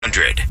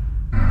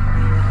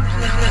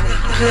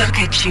Look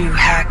at you,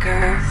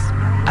 hacker.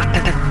 A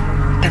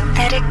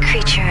pathetic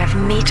creature of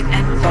meat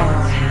and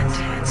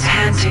bone,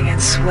 panting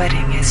and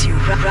sweating as you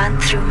run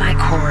through my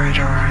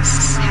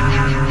corridors.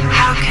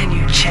 How can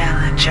you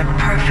challenge a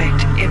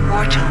perfect,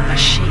 immortal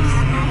machine?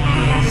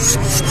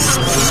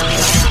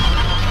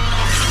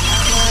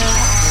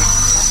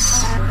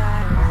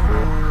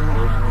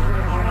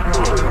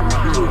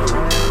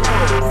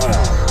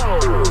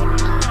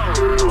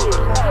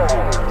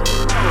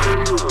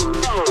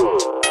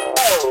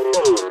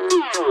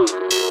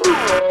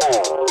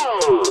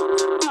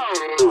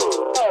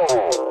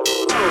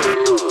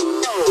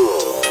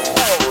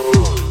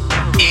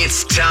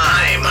 It's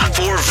time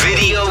for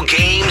Video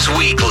Games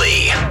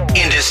Weekly.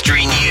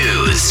 Industry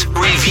news,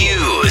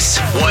 reviews,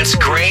 what's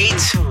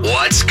great,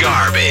 what's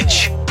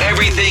garbage.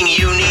 Everything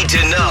you need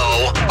to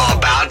know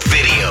about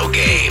video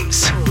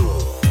games.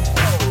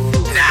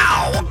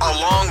 Now,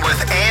 along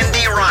with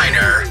Andy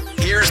Reiner,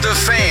 here's the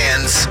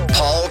Fan's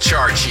Paul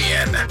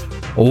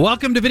Charchian.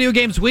 Welcome to Video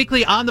Games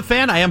Weekly on The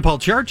Fan. I am Paul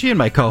Charchian,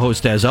 my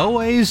co-host as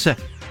always,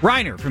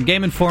 Reiner from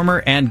Game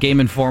Informer and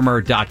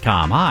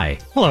GameInformer.com. Hi.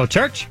 Hello,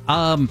 Church.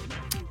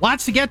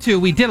 Lots to get to.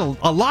 We did a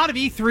lot of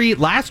E3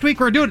 last week.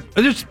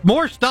 There's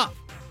more stuff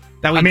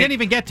that we didn't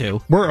even get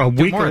to. We're a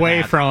week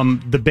away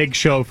from the big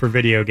show for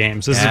video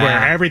games. This is where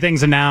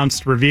everything's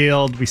announced,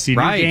 revealed. We see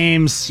new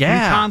games, new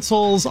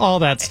consoles, all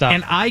that stuff.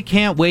 And I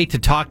can't wait to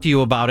talk to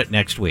you about it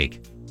next week.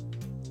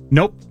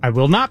 Nope, I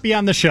will not be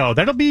on the show.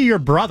 That'll be your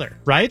brother,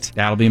 right?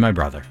 That'll be my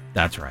brother.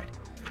 That's right.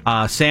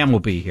 Sam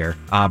will be here,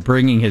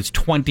 bringing his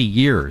 20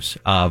 years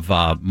of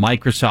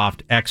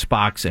Microsoft,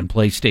 Xbox, and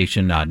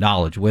PlayStation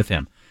knowledge with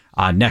him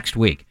next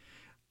week.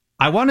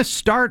 I want to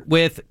start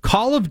with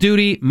Call of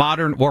Duty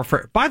Modern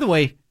Warfare. By the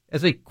way,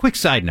 as a quick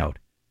side note,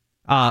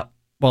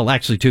 well,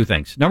 actually two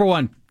things. Number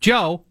one,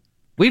 Joe,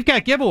 we've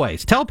got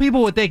giveaways. Tell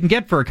people what they can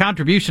get for a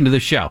contribution to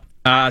this show.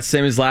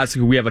 Same as last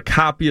week, we have a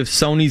copy of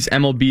Sony's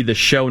MLB The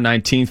Show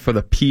 19th for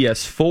the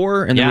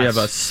PS4, and then we have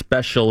a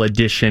special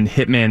edition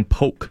Hitman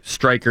Poke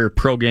Striker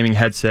Pro Gaming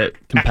headset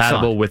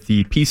compatible with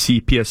the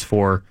PC,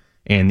 PS4,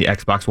 and the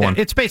Xbox One.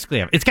 It's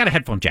basically, it's got a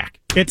headphone jack.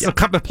 It's a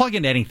plug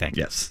into anything.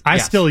 Yes. I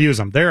still use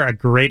them. They're a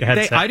great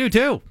headset. I do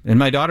too, and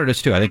my daughter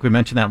does too. I think we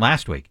mentioned that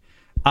last week.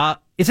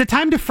 Is it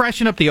time to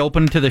freshen up the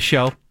open to the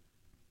show?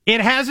 It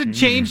hasn't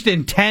changed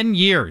in 10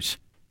 years.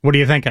 What are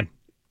you thinking?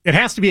 It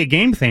has to be a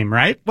game theme,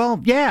 right? Well,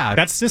 yeah.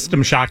 That's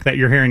System Shock that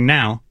you're hearing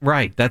now.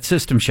 Right, that's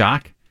System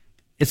Shock.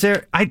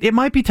 It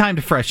might be time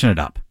to freshen it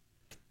up.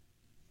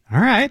 All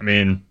right. I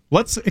mean,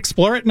 let's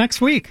explore it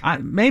next week.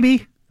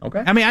 Maybe.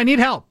 Okay. I mean, I need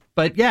help,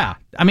 but yeah.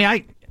 I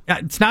mean,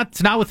 it's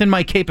not within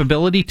my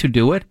capability to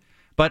do it,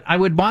 but I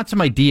would want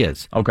some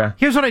ideas. Okay.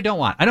 Here's what I don't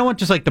want. I don't want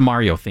just like the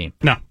Mario theme.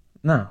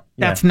 No.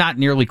 That's not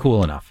nearly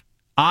cool enough.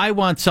 I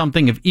want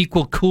something of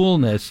equal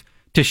coolness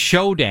to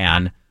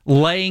Shodan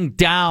laying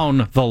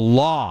down the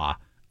law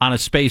on a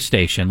space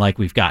station like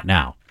we've got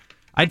now.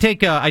 If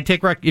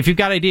you've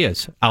got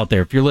ideas out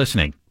there, if you're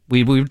listening,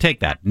 we would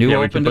take that. We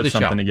open can to put the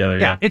something show. together.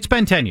 Yeah, it's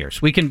been 10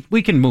 years. We can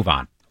move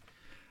on.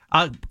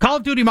 Call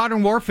of Duty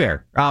Modern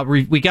Warfare.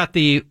 We got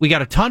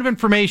a ton of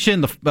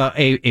information.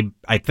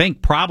 I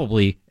think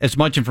probably as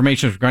much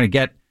information as we're going to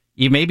get,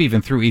 maybe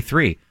even through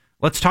E3.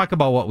 Let's talk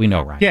about what we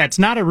know, Ryan. Yeah, it's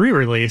not a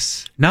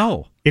re-release.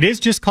 No, it is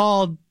just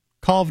called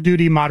Call of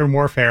Duty Modern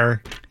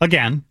Warfare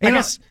again. I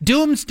guess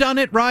Doom's done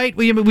it right.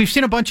 We've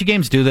seen a bunch of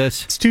games do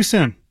this. It's too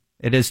soon.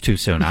 It is too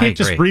soon. You can't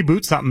just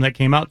reboot something that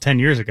came out 10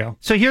 years ago.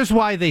 So here's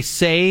why they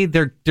say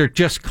they're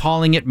just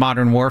calling it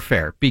Modern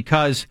Warfare,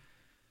 because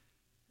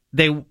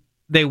they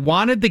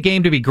wanted the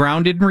game to be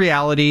grounded in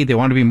reality. They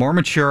wanted to be more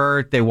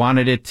mature. They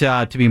wanted it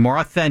to be more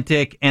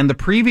authentic. And the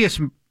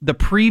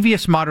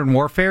previous Modern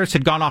Warfares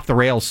had gone off the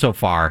rails so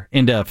far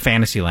into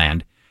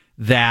Fantasyland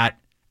that.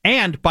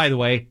 And, by the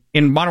way,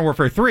 in Modern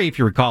Warfare 3, if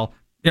you recall,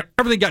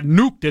 everything got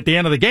nuked at the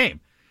end of the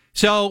game.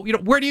 So,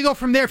 where do you go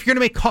from there? If you're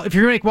going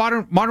to make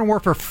Modern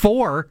Warfare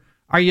 4,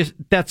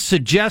 that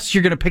suggests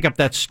you're going to pick up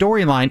that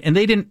storyline, and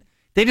they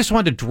just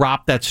wanted to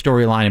drop that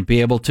storyline and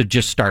be able to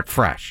just start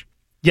fresh.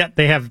 Yet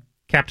they have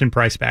Captain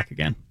Price back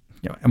again.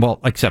 Yeah, well,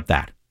 except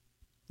that.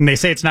 And they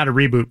say it's not a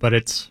reboot, but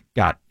it's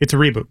a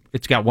reboot.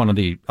 It's got one of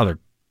the other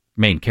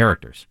main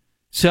characters.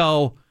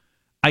 So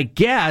I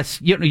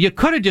guess you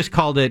could have just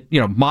called it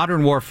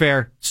Modern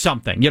Warfare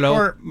something,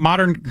 or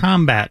Modern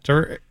Combat,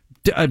 or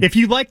if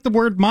you like the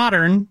word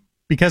modern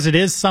because it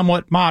is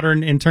somewhat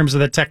modern in terms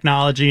of the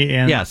technology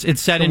and yes, it's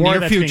set in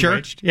near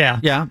future.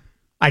 Yeah,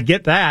 I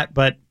get that,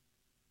 but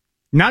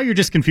now you're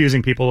just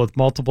confusing people with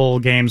multiple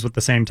games with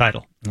the same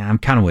title. Yeah, I'm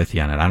kind of with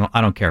you on it.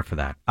 I don't care for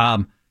that.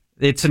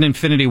 It's an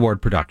Infinity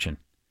Ward production.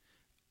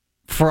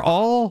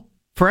 For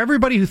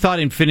everybody who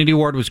thought Infinity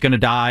Ward was going to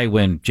die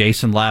when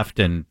Jason left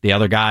and the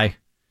other guy.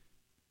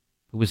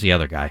 Who was the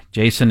other guy?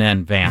 Jason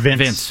and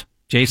Vince.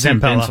 Jason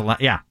Zampella. and Vince.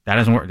 Yeah, that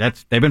doesn't work.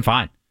 They've been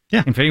fine.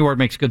 Yeah. Infinity Ward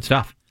makes good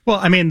stuff. Well,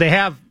 I mean,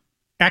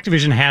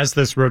 Activision has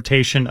this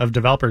rotation of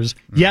developers.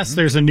 Mm-hmm. Yes,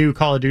 there's a new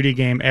Call of Duty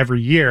game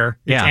every year.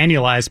 It's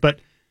annualized,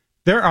 but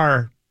there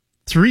are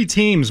 3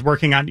 teams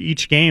working on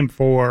each game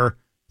for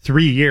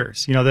 3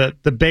 years.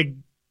 The big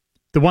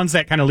the ones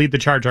that kind of lead the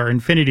charge are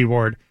Infinity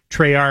Ward,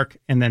 Treyarch,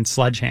 and then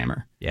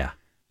Sledgehammer. Yeah.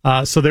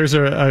 So there's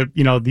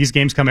these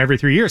games come every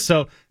 3 years.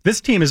 So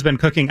this team has been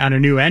cooking on a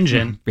new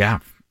engine. Yeah.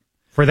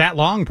 For that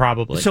long,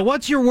 probably. So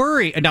what's your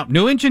worry? Now,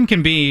 new engine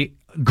can be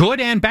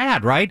good and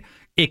bad, right?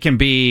 It can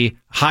be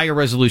higher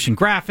resolution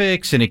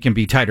graphics, and it can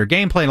be tighter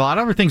gameplay and a lot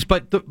of other things.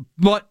 But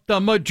the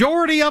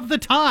majority of the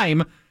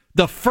time,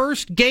 the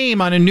first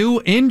game on a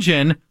new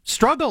engine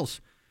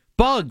struggles.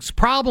 Bugs,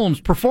 problems,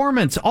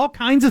 performance, all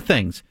kinds of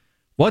things.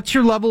 What's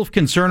your level of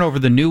concern over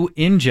the new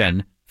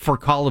engine for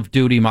Call of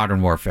Duty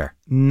Modern Warfare?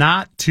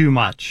 Not too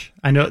much.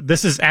 I know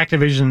this is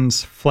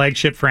Activision's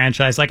flagship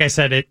franchise. Like I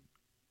said, it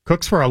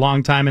cooks for a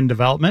long time in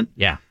development.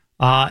 Yeah.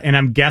 And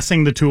I'm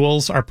guessing the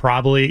tools are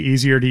probably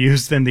easier to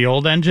use than the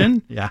old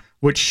engine. Yeah.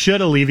 Which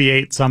should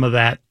alleviate some of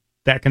that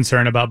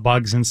concern about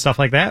bugs and stuff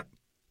like that.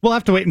 We'll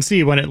have to wait and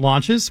see when it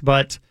launches,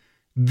 but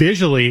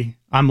visually,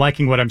 I'm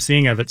liking what I'm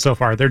seeing of it so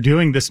far. They're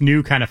doing this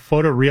new kind of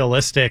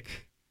photorealistic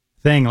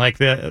thing. Like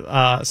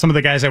some of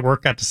the guys at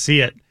work got to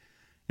see it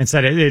and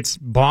said it's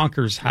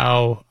bonkers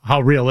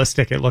how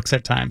realistic it looks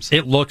at times.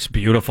 It looks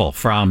beautiful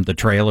from the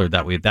trailer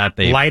they've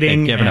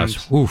given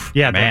us. Oof,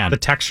 yeah, man. The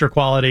texture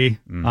quality.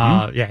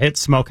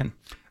 It's smoking.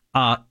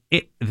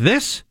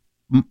 This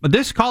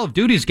Call of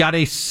Duty's got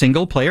a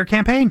single player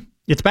campaign.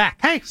 It's back.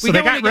 Hey, so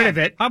they got rid of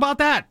it. How about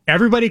that?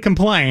 Everybody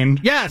complained.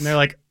 Yes, and they're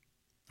like,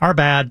 "Our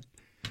bad."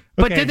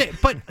 Okay.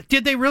 But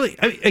did they really?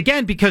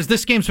 Again, because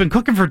this game's been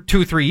cooking for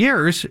 2-3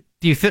 years.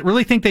 Do you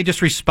really think they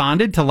just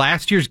responded to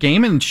last year's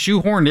game and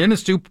shoehorned in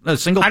a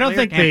single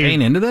player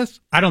campaign into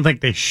this? I don't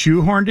think they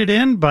shoehorned it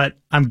in, but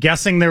I'm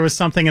guessing there was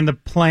something in the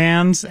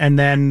plans, and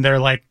then they're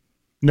like,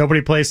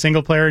 nobody plays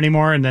single player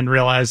anymore, and then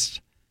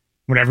realized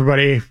when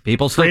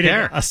people still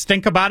care a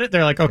stink about it,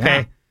 they're like,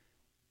 okay,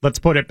 let's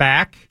put it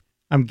back.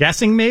 I'm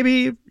guessing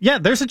maybe,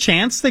 there's a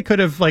chance they could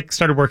have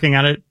started working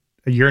on it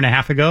a year and a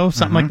half ago,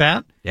 something like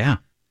that. Yeah.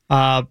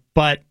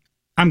 But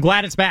I'm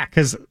glad it's back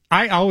because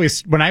I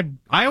always go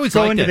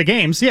into the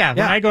games. When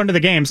I go into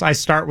the games, I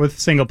start with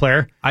single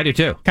player. I do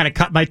too. Kind of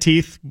cut my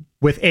teeth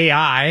with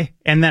AI,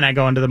 and then I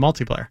go into the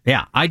multiplayer.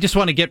 Yeah, I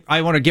want to get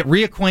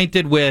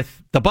reacquainted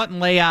with the button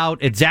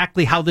layout,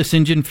 exactly how this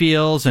engine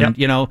feels, and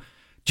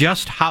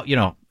just how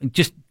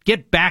just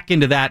get back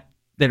into that.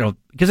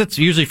 Because it's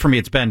usually for me,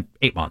 it's been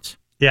 8 months.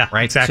 Yeah,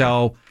 right. Exactly.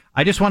 So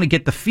I just want to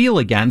get the feel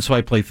again. So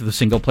I play through the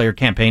single player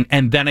campaign,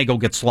 and then I go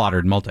get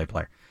slaughtered in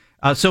multiplayer.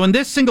 So in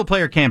this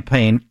single-player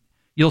campaign,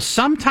 you'll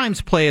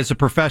sometimes play as a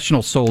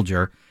professional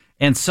soldier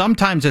and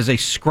sometimes as a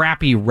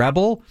scrappy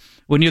rebel.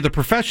 When you're the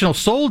professional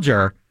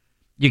soldier,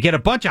 you get a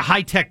bunch of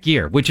high-tech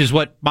gear, which is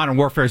what Modern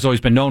Warfare has always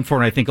been known for,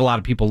 and I think a lot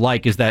of people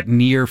like, is that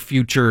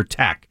near-future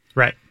tech.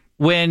 Right.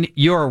 When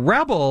you're a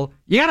rebel,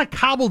 you got to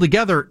cobble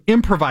together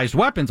improvised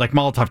weapons like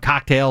Molotov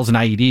cocktails and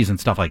IEDs and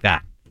stuff like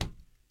that.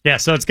 Yeah,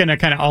 so it's going to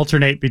kind of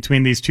alternate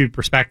between these two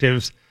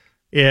perspectives.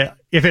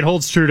 If it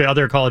holds true to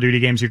other Call of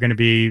Duty games, you're going to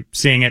be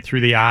seeing it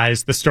through the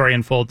story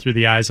unfold through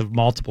the eyes of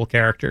multiple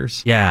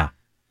characters. Yeah.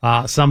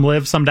 Some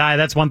live, some die.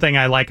 That's one thing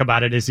I like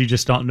about it is you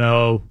just don't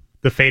know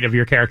the fate of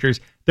your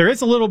characters. There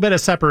is a little bit of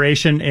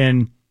separation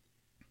in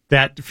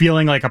that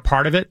feeling like a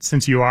part of it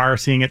since you are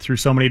seeing it through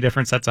so many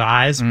different sets of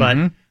eyes.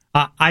 Mm-hmm.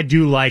 But I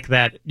do like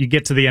that you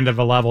get to the end of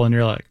a level and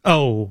you're like,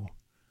 oh,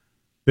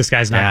 this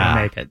guy's not going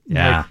to make it.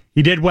 Yeah. Like,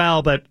 he did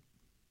well, but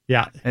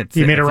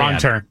he made a wrong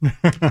turn.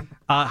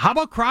 How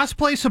about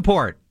crossplay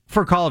support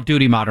for Call of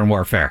Duty Modern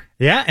Warfare?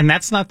 Yeah, and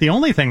that's not the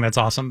only thing that's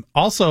awesome.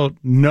 Also,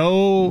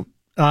 no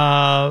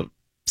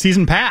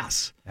season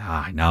pass.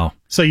 I know.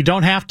 So you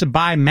don't have to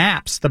buy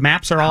maps. The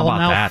maps are all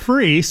now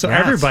free, so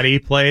everybody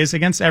plays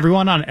against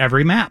everyone on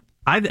every map.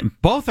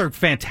 Both are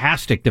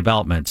fantastic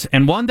developments,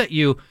 and one that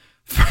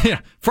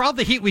for all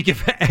the heat we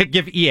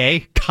give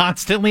EA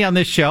constantly on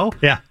this show.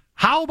 Yeah.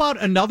 How about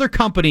another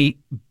company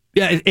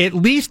at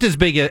least as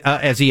big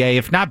as EA,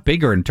 if not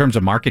bigger in terms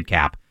of market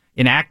cap,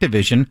 in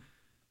Activision,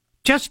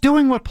 just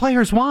doing what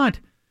players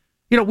want?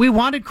 We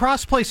wanted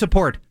crossplay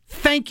support.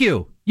 Thank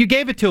you. You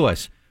gave it to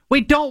us.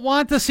 We don't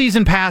want the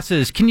season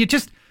passes. Can you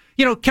just,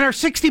 can our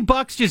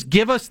 $60 just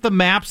give us the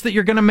maps that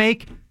you're going to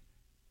make?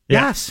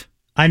 Yeah. Yes.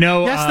 I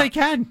know. Yes, they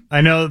can. I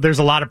know there's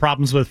a lot of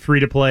problems with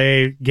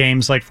free-to-play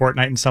games like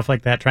Fortnite and stuff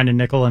like that, trying to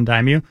nickel and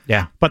dime you.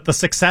 Yeah. But the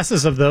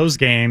successes of those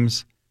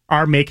games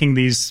are making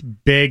these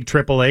big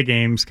AAA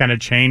games kind of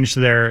change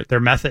their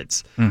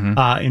methods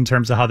in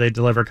terms of how they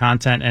deliver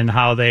content and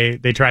how they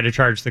try to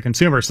charge the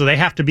consumer. So they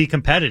have to be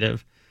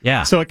competitive.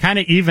 Yeah. So it kind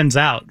of evens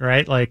out,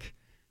 right? Like,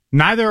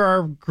 neither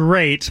are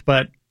great,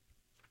 but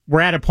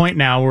we're at a point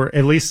now where,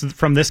 at least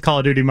from this Call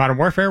of Duty Modern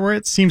Warfare, where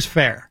it seems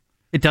fair.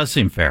 It does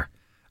seem fair.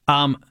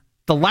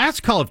 The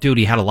last Call of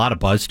Duty had a lot of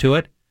buzz to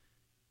it.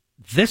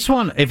 This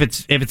one,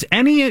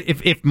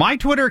 if my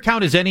Twitter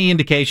account is any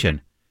indication,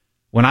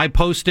 when I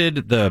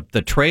posted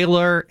the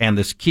trailer and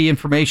this key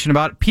information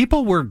about it,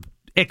 people were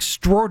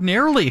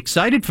extraordinarily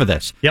excited for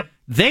this. Yep.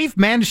 They've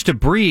managed to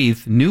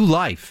breathe new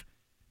life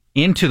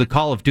into the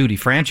Call of Duty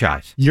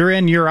franchise. Year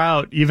in, year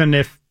out, even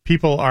if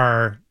people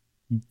are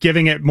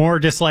giving it more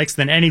dislikes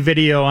than any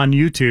video on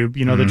YouTube,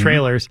 the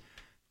trailers,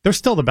 they're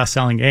still the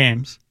best-selling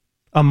games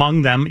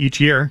among them each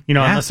year,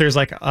 unless there's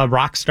like a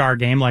Rockstar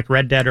game like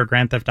Red Dead or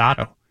Grand Theft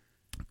Auto.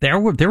 There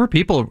were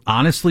people who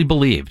honestly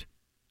believed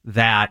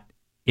that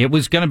it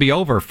was going to be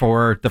over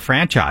for the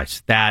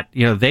franchise, that,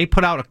 they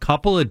put out a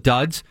couple of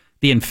duds,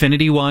 the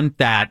Infinity one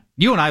that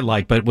you and I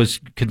liked, but was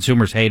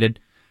consumers hated.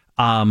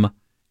 And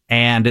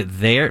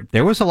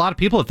there was a lot of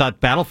people that thought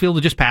Battlefield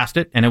had just passed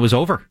it and it was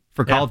over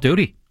for Call of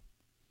Duty.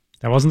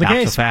 That wasn't the Not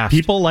case. so fast.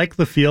 People like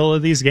the feel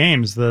of these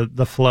games,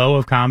 the flow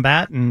of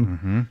combat,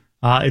 and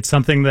it's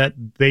something that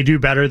they do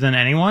better than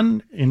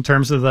anyone in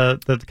terms of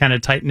the kind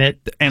of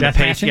tight-knit and the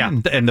pace,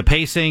 and the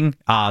pacing,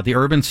 the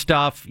urban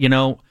stuff.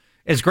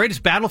 As great as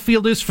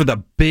Battlefield is for the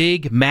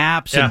big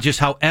maps and just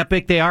how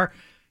epic they are,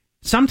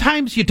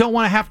 sometimes you don't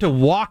want to have to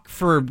walk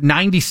for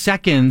 90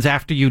 seconds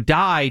after you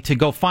die to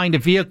go find a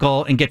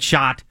vehicle and get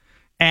shot,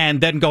 and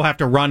then go have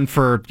to run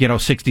for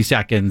 60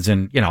 seconds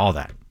and all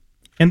that.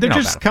 And there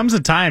just comes a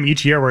time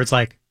each year where it's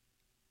like,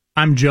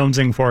 I'm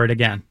jonesing for it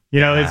again.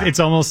 It's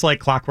almost like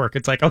clockwork.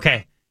 It's like,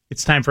 okay,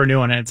 it's time for a new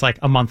one, and it's like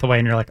a month away,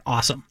 and you're like,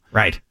 awesome.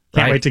 Right.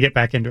 Can't wait to get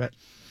back into it.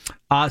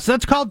 So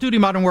that's Call of Duty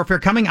Modern Warfare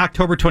coming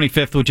October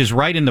 25th, which is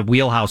right in the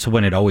wheelhouse of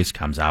when it always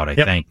comes out, I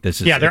think.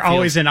 They're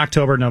always in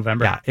October,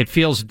 November. Yeah, it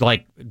feels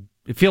like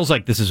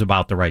this is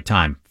about the right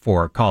time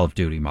for Call of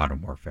Duty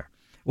Modern Warfare.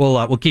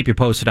 We'll keep you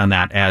posted on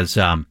that as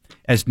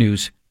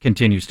news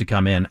continues to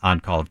come in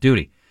on Call of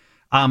Duty.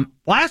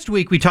 Last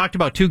week, we talked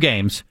about two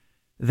games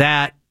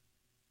that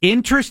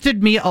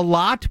interested me a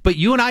lot, but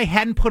you and I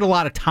hadn't put a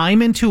lot of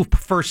time into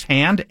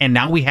firsthand, and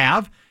now we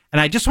have. And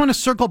I just want to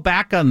circle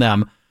back on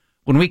them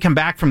when we come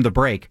back from the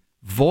break.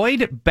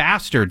 Void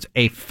Bastards,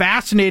 a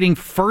fascinating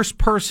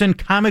first-person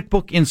comic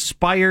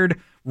book-inspired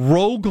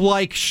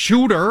roguelike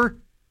shooter,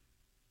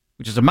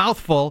 which is a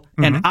mouthful,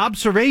 and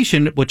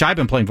Observation, which I've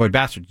been playing Void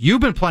Bastards.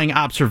 You've been playing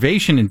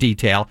Observation in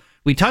detail.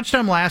 We touched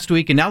on them last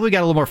week, and now we got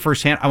a little more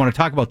firsthand. I want to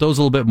talk about those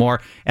a little bit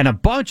more, and a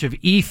bunch of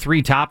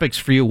E3 topics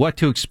for you, what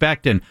to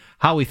expect and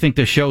how we think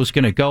the show's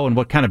going to go, and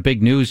what kind of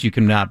big news you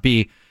can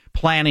be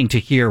planning to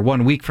hear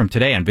 1 week from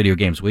today on Video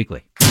Games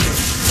Weekly.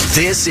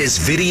 This is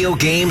Video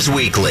Games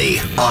Weekly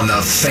on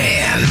The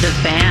Fan. The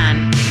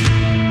Fan.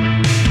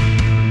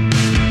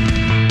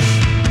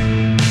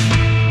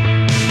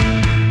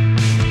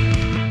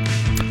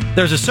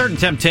 There's a certain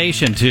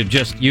temptation to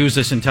just use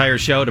this entire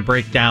show to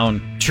break down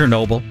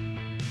Chernobyl.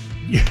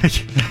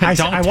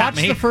 I watched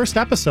the first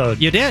episode.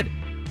 You did.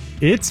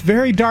 It's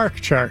very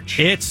dark, Church.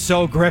 It's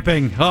so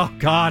gripping. Oh,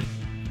 God.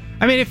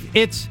 I mean,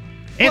 it's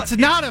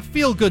not a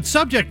feel-good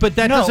subject, but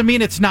that doesn't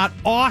mean it's not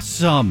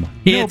awesome.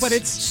 But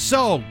it's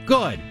so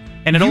good.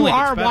 And you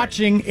are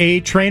watching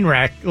a train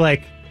wreck,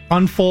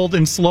 unfold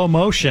in slow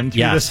motion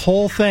through this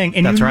whole thing,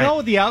 and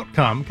know the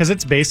outcome because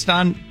it's based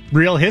on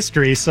real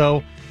history.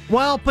 So,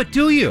 well, but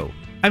do you?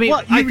 I mean,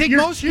 I think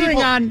you're most cheering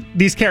people on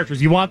these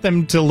characters. You want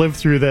them to live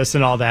through this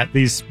and all that.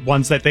 These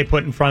ones that they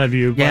put in front of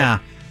you. Yeah.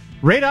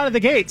 Right out of the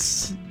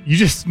gates, you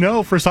just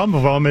know for some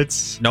of them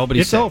it's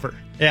over.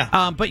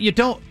 Yeah. But you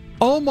don't.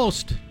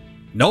 Almost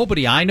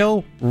nobody I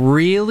know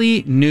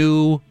really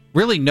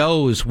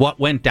knows what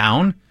went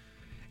down.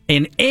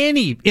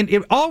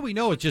 All we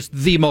know is just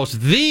the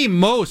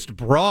most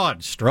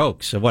broad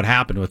strokes of what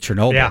happened with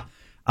Chernobyl. Yeah.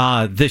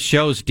 This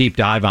show's deep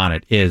dive on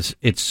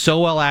it's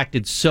so well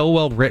acted, so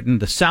well written.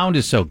 The sound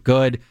is so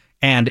good,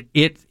 and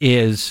it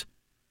is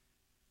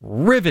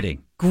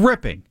riveting,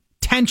 gripping,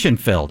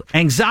 tension-filled,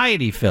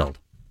 anxiety-filled.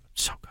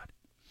 So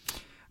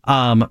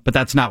good. But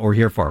that's not what we're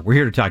here for. We're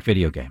here to talk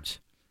video games.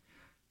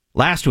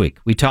 Last week,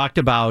 we talked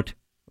about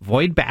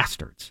Void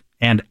Bastards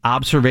and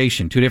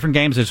Observation, two different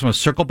games. I just want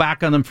to circle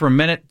back on them for a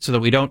minute so that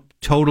we don't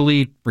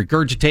totally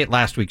regurgitate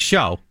last week's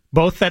show.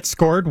 Both that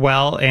scored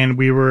well, and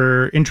we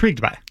were intrigued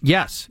by.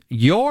 Yes.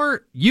 Your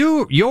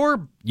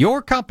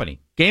company,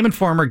 Game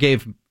Informer,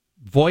 gave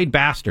Void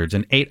Bastards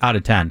an 8 out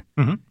of 10,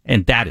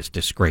 and that is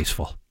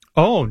disgraceful.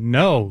 Oh,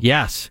 no.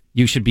 Yes.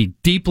 You should be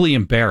deeply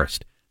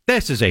embarrassed.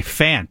 This is a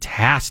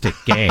fantastic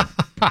game.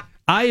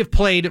 I have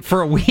played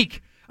for a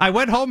week. I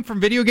went home from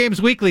Video Games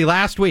Weekly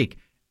last week,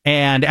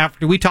 and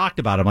after we talked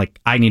about it, I'm like,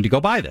 I need to go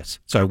buy this.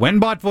 So I went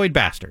and bought Void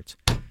Bastards.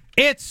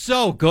 It's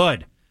so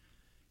good.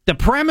 The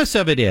premise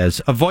of it is,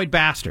 of Void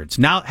Bastards,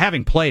 now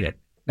having played it,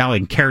 now I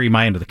can carry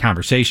my end of the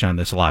conversation on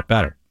this a lot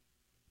better,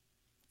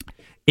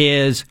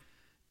 is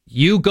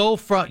you go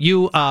from,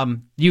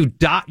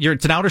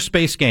 it's an outer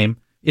space game.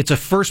 It's a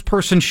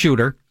first-person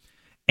shooter,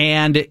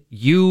 and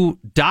you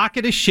dock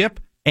at a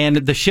ship, and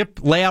the ship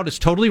layout is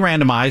totally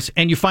randomized,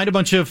 and you find a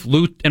bunch of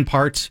loot and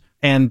parts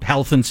and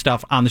health and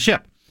stuff on the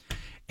ship.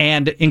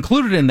 And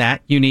included in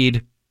that, you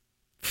need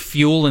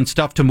fuel and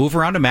stuff to move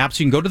around a map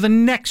so you can go to the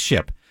next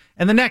ship,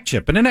 and the next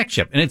ship, and the next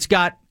ship. And it's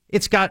got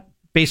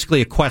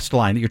basically a quest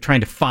line that you're trying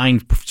to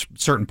find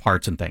certain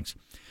parts and things.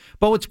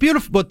 But what's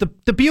beautiful, but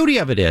the beauty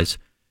of it is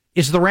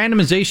the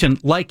randomization,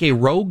 like a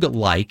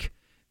roguelike,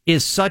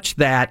 is such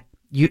that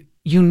you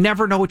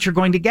never know what you're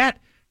going to get.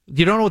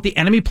 You don't know what the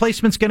enemy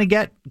placement's going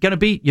to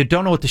be. You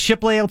don't know what the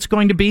ship layout's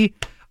going to be.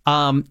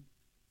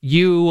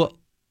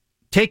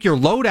 take your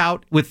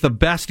loadout with the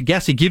best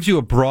guess. It gives you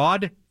a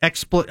broad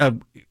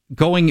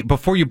going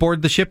before you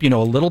board the ship. You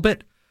know a little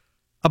bit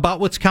about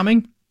what's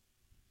coming,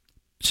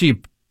 so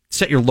you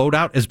set your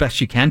loadout as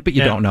best you can, but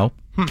you don't know.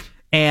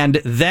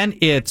 And then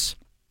it's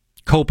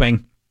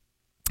coping.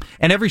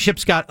 And every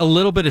ship's got a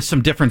little bit of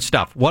some different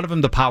stuff. One of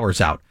them, the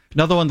power's out.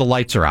 Another one, the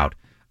lights are out.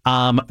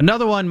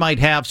 Another one might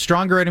have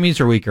stronger enemies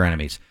or weaker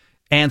enemies.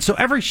 And so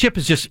every ship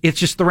is just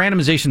the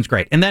randomization's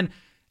great. And then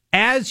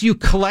as you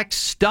collect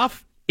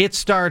stuff, it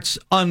starts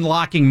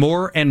unlocking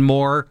more and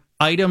more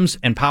items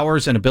and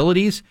powers and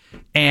abilities.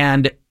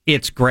 And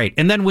it's great.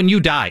 And then when you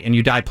die, and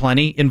you die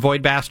plenty in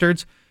Void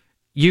Bastards,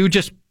 you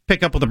just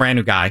pick up with a brand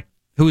new guy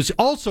who's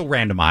also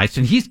randomized,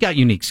 and he's got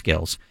unique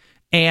skills.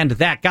 And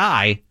that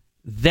guy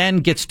then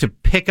gets to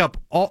pick up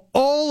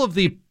all of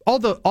the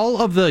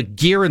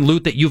gear and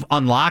loot that you've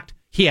unlocked.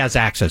 He has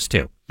access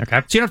to.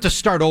 Okay, so you don't have to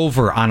start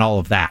over on all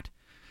of that,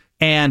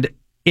 and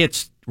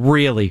it's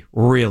really,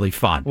 really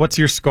fun. What's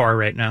your score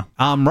right now?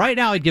 Right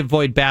now I'd give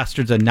Void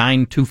Bastards a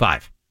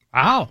 9.25.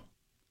 Wow,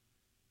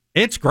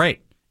 it's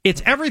great.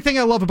 It's everything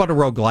I love about a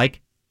roguelike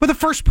with a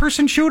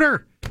first-person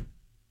shooter,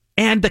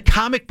 and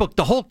the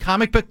whole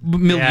comic book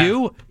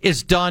milieu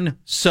is done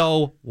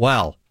so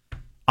well.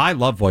 I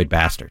love Void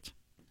Bastards.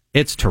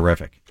 It's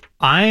terrific.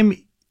 I'm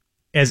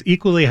as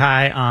equally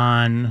high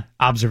on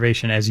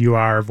Observation as you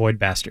are Void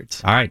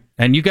Bastards. All right.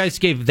 And you guys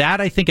gave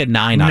that, I think, a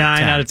 9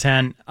 out of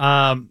 10. 9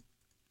 out of 10.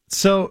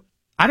 So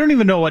I don't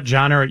even know what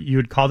genre you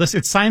would call this.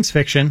 It's science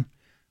fiction.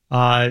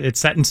 It's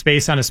set in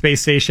space on a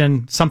space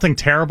station. Something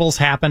terrible's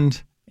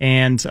happened.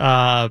 And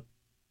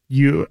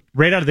you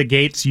right out of the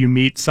gates, you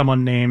meet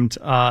someone named,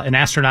 an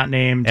astronaut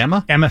named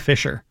Emma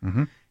Fisher.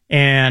 Mm-hmm.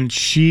 And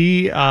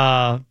she's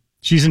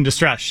in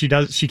distress.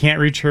 She can't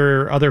reach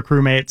her other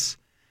crewmates,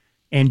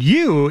 and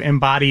you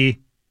embody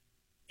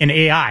an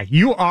AI.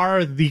 You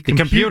are the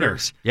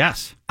computers.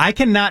 Yes. I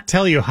cannot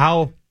tell you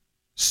how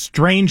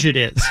strange it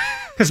is,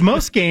 because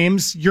most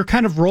games you're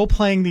kind of role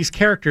playing these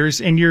characters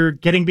and you're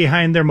getting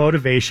behind their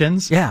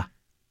motivations. Yeah.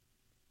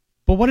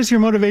 But what is your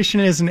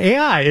motivation as an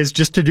AI? Is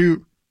just to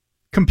do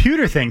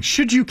computer things.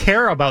 Should you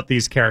care about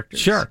these characters?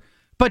 Sure.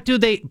 But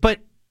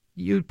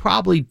you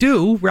probably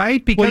do,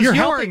 right? Because you're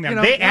helping them.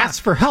 They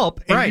ask for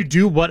help, and you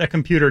do what a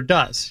computer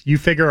does. You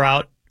figure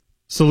out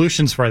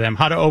solutions for them,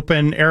 how to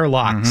open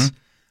airlocks,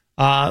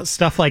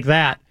 stuff like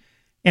that.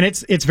 And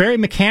it's very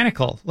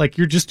mechanical. Like,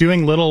 you're just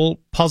doing little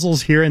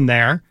puzzles here and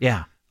there.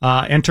 Yeah.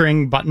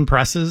 Entering button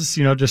presses,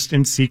 just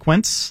in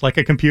sequence, like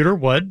a computer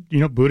would,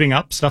 booting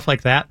up, stuff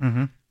like that.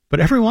 Mm-hmm. But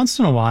every once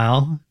in a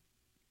while,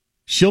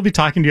 she'll be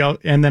talking to you,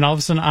 and then all of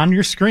a sudden on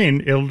your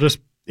screen, it'll just,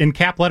 in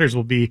cap letters,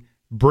 will be,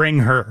 "Bring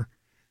her."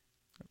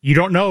 You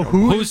don't know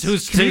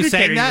who's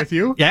communicating that with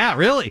you. Yeah,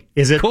 really.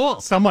 Is it cool?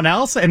 Someone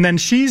else? And then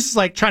she's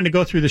like trying to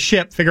go through the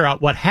ship, figure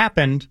out what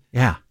happened.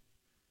 Yeah.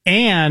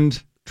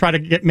 And try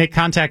to make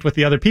contact with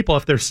the other people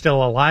if they're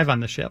still alive on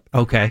the ship.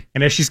 Okay.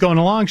 And as she's going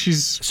along,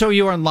 So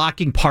you're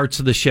unlocking parts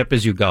of the ship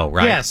as you go,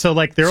 right? Yeah, so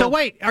like So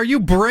wait, are you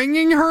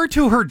bringing her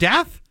to her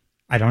death?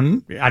 I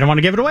don't want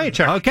to give it away,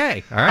 Chuck.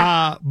 Okay. All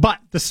right. But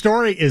the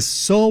story is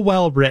so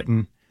well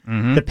written.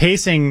 Mm-hmm. The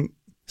pacing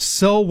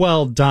so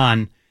well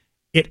done.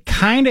 It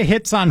kind of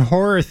hits on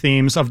horror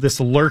themes of this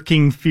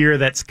lurking fear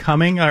that's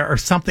coming, or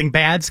something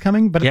bad's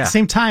coming. But at the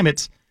same time,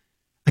 it's,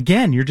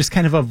 again, you're just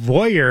kind of a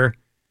voyeur,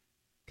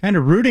 kind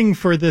of rooting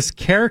for this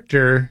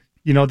character,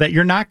 that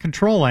you're not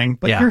controlling,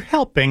 but you're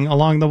helping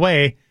along the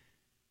way.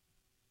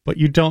 But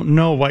you don't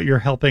know what you're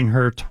helping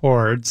her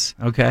towards.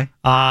 Okay.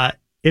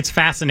 It's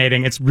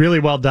fascinating. It's really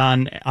well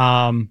done.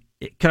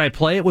 Can I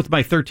play it with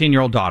my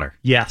 13-year-old daughter?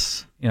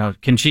 Yes.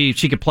 Can she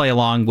could play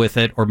along with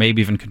it, or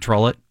maybe even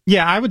control it?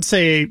 Yeah, I would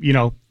say,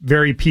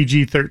 very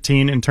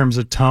PG-13 in terms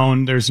of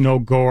tone. There's no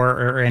gore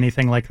or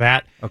anything like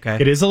that. Okay.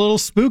 It is a little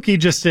spooky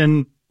just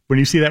when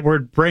you see that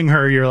word "bring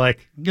her," you're like,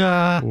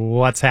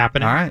 what's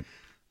happening? All right.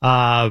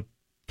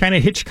 Kind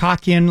of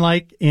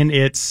Hitchcockian-like in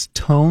its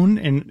tone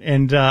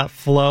and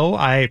flow.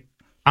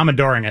 I'm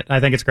adoring it. I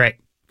think it's great.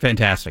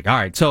 Fantastic. All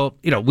right. So,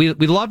 we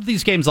loved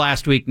these games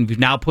last week, and we've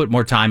now put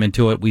more time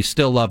into it. We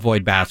still love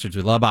Void Bastards.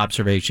 We love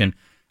Observation.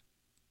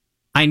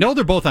 I know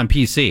they're both on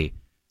PC,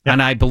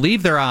 and I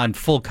believe they're on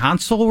full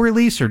console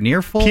release or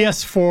near full.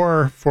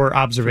 PS4 for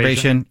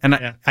Observation.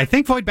 And I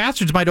think Void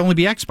Bastards might only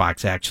be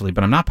Xbox, actually,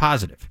 but I'm not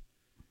positive.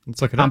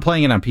 Let's look it up. I'm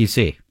playing it on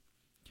PC.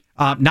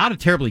 Not a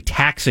terribly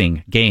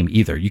taxing game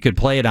either. You could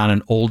play it on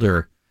an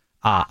older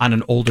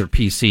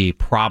PC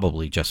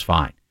probably just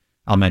fine.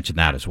 I'll mention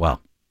that as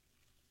well.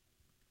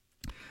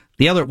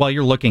 The other, while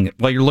you're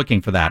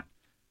looking for that,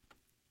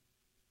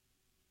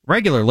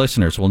 regular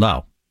listeners will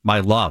know my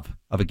love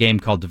of a game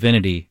called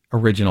Divinity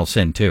Original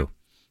Sin 2.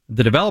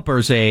 The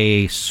developer's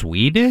a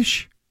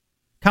Swedish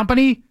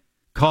company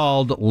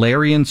called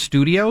Larian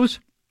Studios,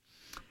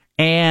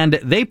 and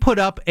they put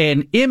up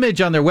an image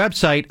on their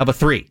website of a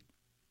 3.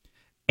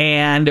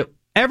 And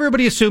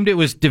everybody assumed it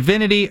was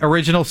Divinity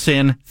Original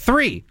Sin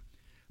 3.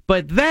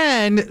 But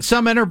then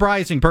some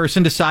enterprising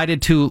person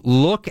decided to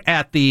look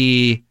at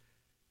the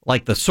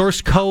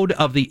source code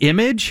of the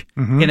image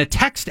in a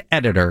text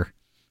editor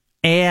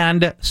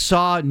and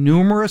saw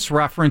numerous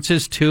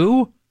references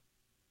to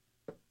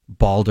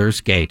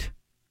Baldur's Gate,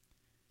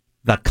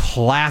 the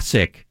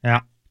classic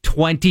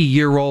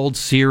 20-year-old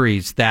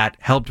series that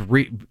helped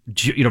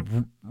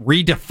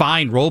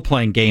redefine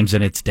role-playing games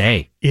in its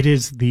day. It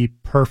is the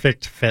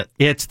perfect fit.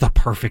 It's the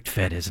perfect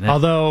fit, isn't it?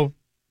 Although,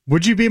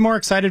 would you be more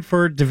excited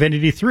for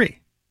Divinity 3?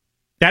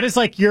 That is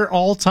like your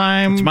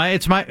all-time.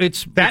 It's one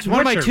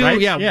of my two. Right?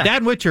 Yeah, that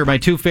and Witcher, my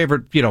two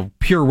favorite,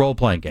 pure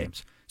role-playing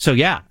games. So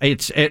yeah,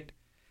 I'd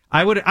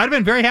have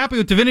been very happy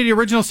with Divinity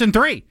Original Sin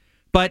 3,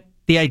 but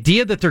the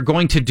idea that they're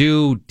going to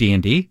do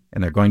D&D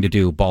and they're going to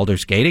do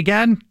Baldur's Gate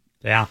again,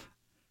 I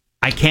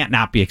can't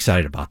not be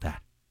excited about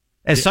that.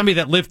 As somebody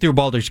that lived through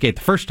Baldur's Gate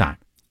the first time,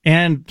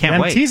 and can't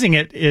wait. Teasing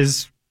it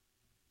is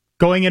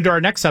going into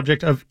our next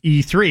subject of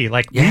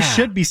E3. We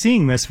should be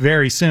seeing this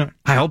very soon.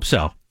 I hope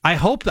so.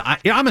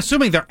 I'm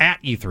assuming they're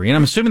at E3, and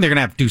I'm assuming they're going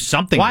to have to do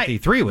something with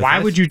E3 with Why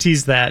would you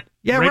tease that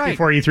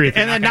before E3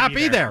 and then not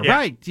be there? Yeah.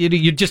 Right.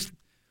 You just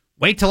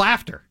wait till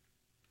after.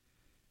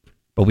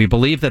 But we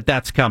believe that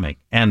that's coming,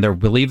 and they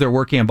believe they're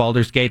working on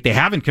Baldur's Gate. They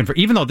haven't confirmed,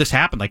 even though this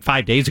happened like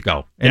 5 days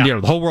ago, and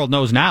the whole world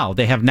knows now,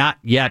 they have not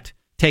yet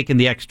taken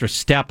the extra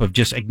step of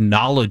just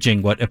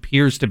acknowledging what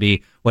appears to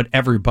be what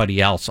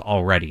everybody else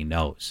already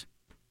knows.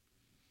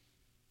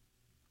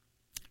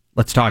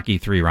 Let's talk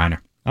E3,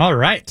 Reiner. All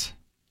right.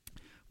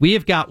 We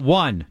have got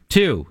 1,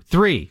 2,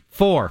 3,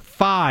 4,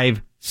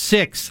 5,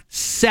 6,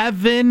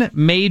 7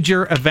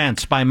 major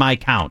events by my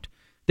count.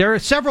 There are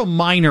several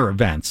minor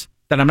events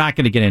that I'm not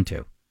going to get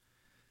into.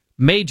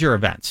 Major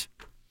events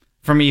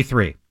from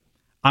E3.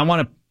 I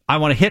want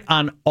to hit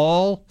on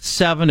all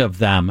 7 of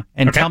them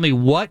and tell me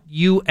what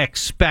you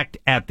expect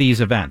at these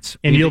events.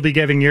 And you'll be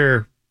giving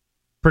your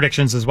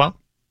predictions as well?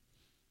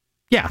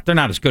 Yeah, they're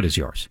not as good as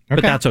yours,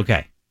 but that's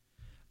okay.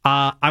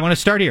 I want to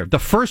start here. The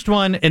first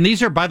one, and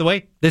these are, by the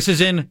way, this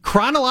is in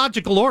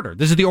chronological order.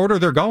 This is the order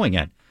they're going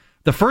in.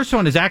 The first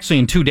one is actually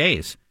in 2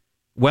 days,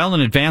 well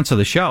in advance of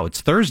the show. It's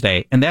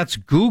Thursday, and that's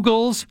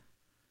Google's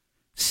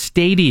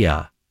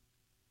Stadia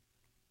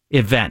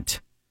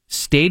event.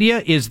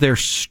 Stadia is their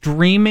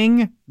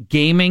streaming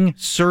gaming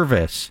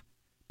service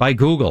by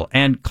Google.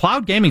 And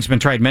cloud gaming's been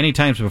tried many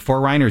times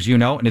before, Reiner, as you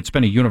know, and it's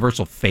been a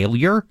universal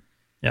failure.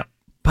 Yep.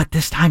 But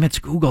this time it's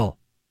Google.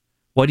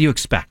 What do you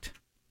expect?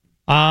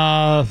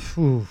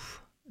 Game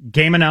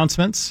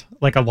announcements,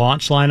 like a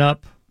launch lineup,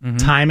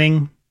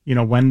 timing,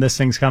 when this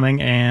thing's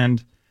coming,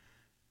 and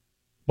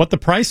what the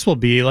price will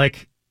be,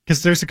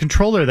 because there's a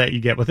controller that you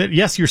get with it.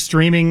 Yes, you're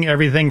streaming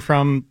everything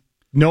from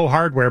no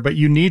hardware, but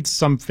you need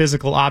some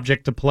physical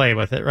object to play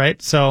with it,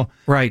 right? So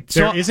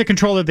there is a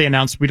controller they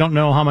announced. We don't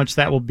know how much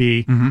that will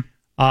be.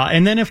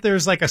 And then if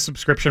there's a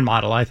subscription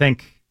model, I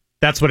think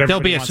that's what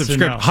everybody wants to know.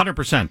 There'll be a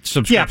 100%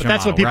 subscription Yeah, but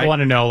that's what people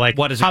want to know,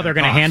 how they're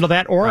going to handle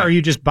that. Or are you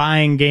just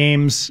buying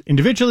games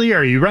individually? Or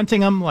are you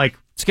renting them?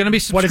 It's going to be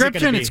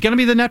subscription. It's going to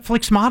be the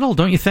Netflix model,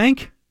 don't you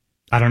think?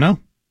 I don't know.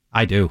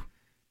 I do.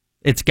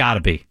 It's got to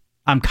be.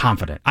 I'm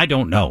confident. I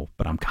don't know,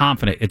 but I'm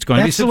confident it's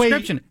going to be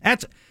subscription.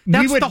 That's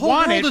we would the whole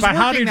want world it, but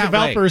how do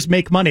developers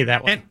make money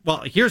that way? And,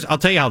 I'll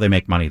tell you how they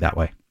make money that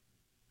way.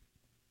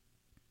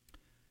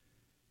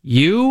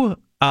 You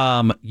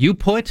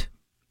put...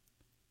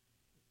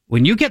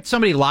 When you get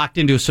somebody locked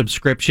into a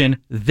subscription,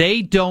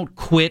 they don't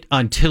quit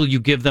until you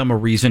give them a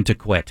reason to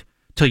quit,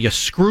 till you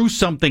screw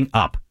something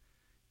up.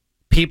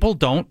 People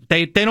don't,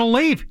 they don't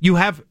leave. You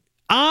have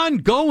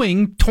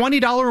ongoing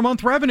 $20 a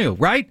month revenue,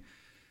 right?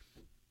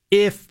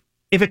 If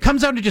it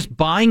comes down to just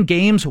buying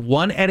games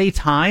one at a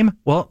time,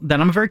 well, then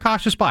I'm a very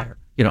cautious buyer.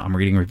 I'm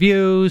reading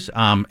reviews,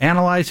 I'm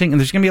analyzing, and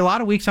there's going to be a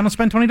lot of weeks I don't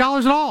spend $20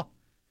 at all.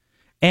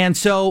 And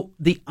so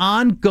the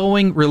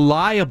ongoing,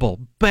 reliable,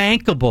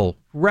 bankable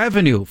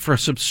revenue for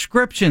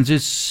subscriptions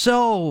is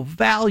so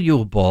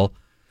valuable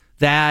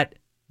that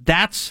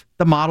that's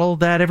the model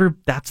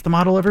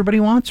everybody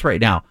wants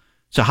right now.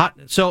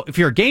 So if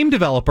you're a game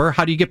developer,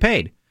 how do you get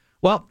paid?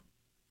 Well,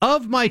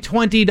 of my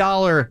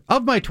 $20,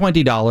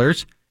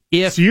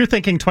 if so you're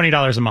thinking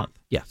 $20 a month.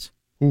 Yes.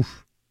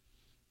 Oof.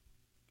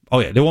 Oh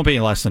yeah, there won't be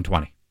any less than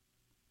 20.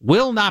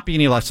 Will not be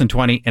any less than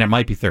 20, and it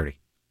might be 30.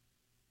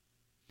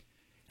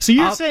 So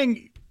you're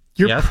saying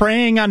you're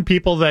preying on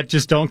people that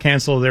just don't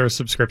cancel their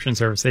subscription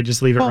service; they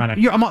just leave it running.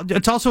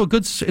 It's also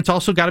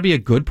got to be a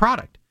good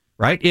product,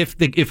 right?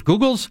 If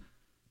Google's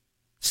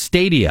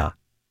Stadia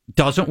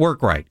doesn't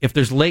work right, if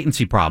there's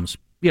latency problems,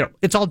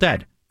 it's all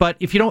dead. But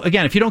if you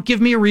don't give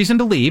me a reason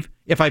to leave,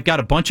 if I've got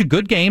a bunch of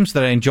good games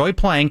that I enjoy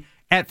playing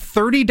at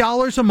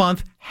 $30 a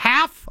month,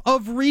 half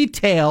of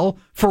retail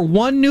for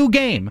one new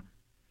game,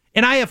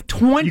 and I have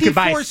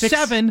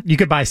 24/7, you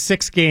could buy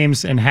 6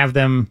 games and have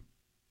them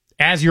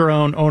as your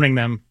own, owning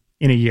them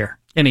in a year.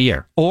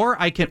 Or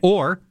I can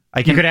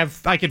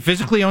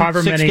physically own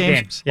 6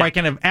 games. Yeah. Or I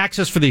can have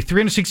access for the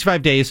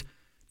 365 days,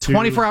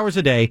 24 hours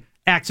a day,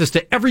 access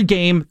to every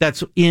game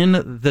that's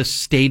in the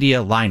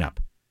Stadia lineup.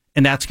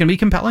 And that's going to be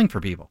compelling for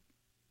people.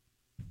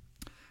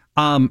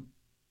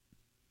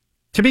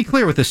 To be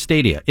clear with the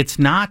Stadia, it's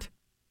not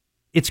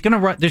it's going to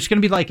run. There's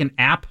going to be like an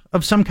app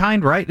of some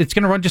kind, right? It's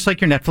going to run just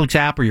like your Netflix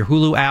app or your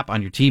Hulu app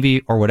on your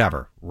TV or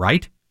whatever,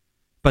 right?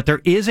 But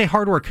there is a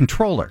hardware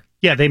controller.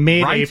 Yeah, they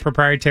made a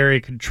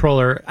proprietary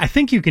controller. I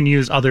think you can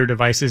use other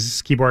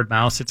devices, keyboard,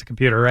 mouse. It's a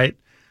computer, right?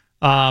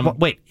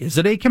 Wait, is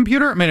it a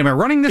computer? I mean, am I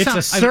running this?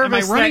 Am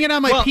I running it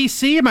on my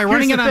PC? Am I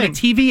running it on a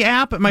TV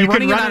app? Am I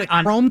running it on a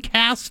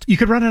Chromecast? You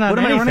could run it on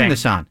anything. What am I running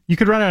this on? You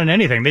could run it on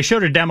anything. They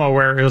showed a demo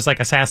where it was like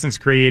Assassin's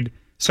Creed,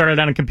 started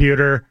on a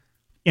computer.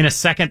 In a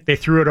second, they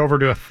threw it over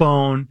to a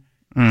phone,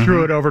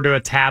 threw it over to a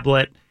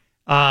tablet,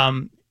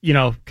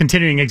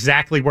 continuing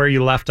exactly where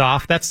you left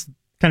off. That's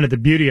kind of the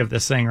beauty of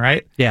this thing,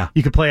 right? Yeah.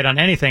 You could play it on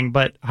anything,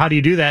 but how do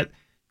you do that?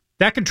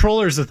 That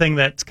controller is the thing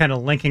that's kind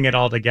of linking it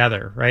all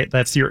together, right?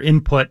 That's your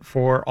input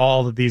for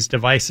all of these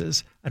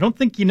devices. I don't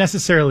think you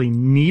necessarily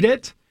need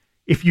it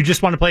if you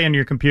just want to play on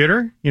your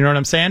computer. You know what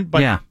I'm saying?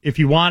 But if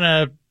you want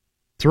to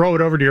throw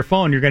it over to your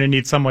phone, you're going to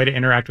need some way to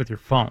interact with your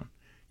phone.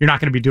 You're not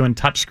going to be doing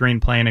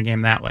touchscreen playing a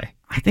game that way.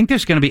 I think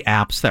there's going to be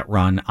apps that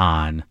run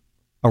on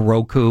a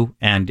Roku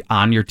and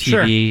on your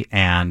TV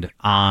and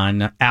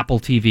on Apple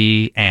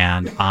TV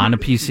and on a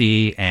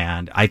PC,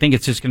 and I think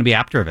it's just going to be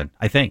app-driven,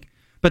 I think.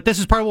 But this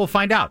is part of what we'll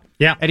find out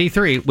at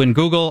E3 when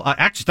Google...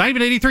 actually, it's not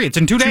even at E3. It's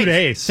in 2 days. 2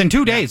 days. It's in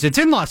 2 days. It's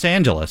in Los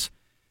Angeles.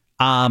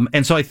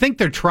 And so I think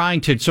they're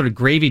trying to sort of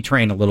gravy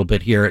train a little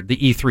bit here at the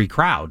E3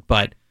 crowd,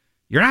 but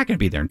you're not going to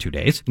be there in 2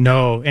 days.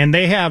 No, and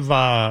they have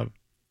a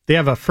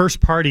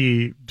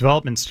first-party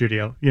development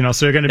studio,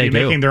 so they're going to be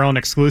making their own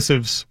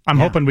exclusives. I'm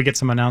hoping we get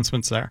some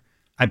announcements there.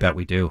 I bet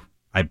we do.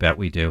 But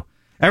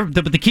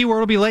the key word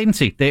will be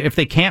latency. If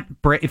they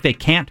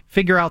can't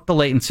figure out the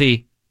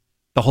latency,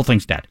 the whole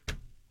thing's dead.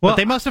 Well, but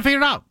they must have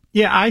figured it out.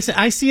 Yeah,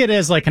 I see it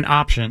as like an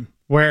option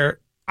where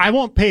I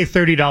won't pay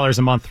 $30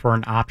 a month for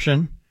an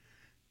option,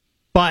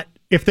 but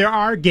if there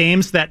are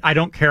games that I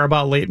don't care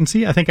about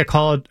latency, I think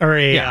Assassin's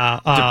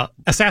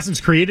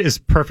Creed is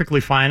perfectly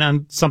fine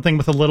on something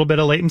with a little bit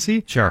of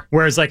latency. Sure.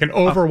 Whereas like an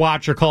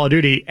Overwatch or Call of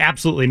Duty,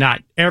 absolutely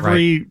not.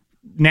 Every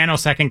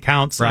nanosecond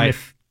counts. Right. And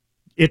if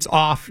it's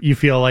off, you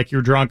feel like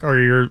you're drunk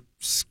or you're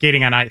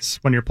skating on ice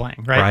when you're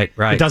playing, right?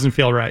 Right. It doesn't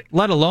feel right.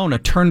 Let alone a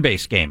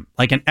turn-based game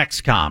like an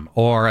XCOM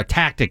or a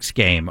tactics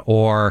game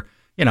or,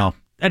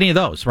 any of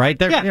those, right?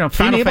 They're,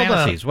 Final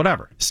Fantasies,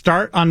 whatever.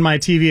 Start on my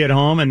TV at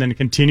home and then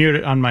continue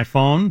it on my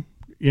phone,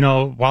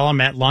 while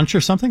I'm at lunch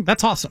or something.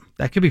 That's awesome.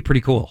 That could be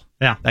pretty cool.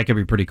 Yeah. That could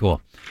be pretty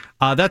cool.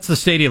 That's the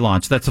Stadia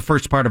launch. That's the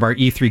first part of our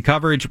E3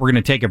 coverage. We're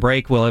going to take a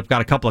break. We've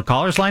got a couple of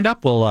callers lined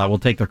up. We'll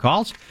take their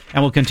calls,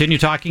 and we'll continue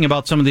talking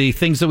about some of the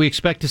things that we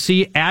expect to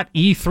see at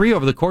E3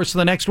 over the course of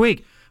the next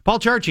week. Paul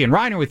Charchi and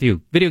Reiner with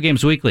you. Video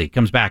Games Weekly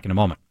comes back in a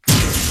moment.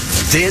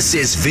 This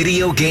is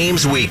Video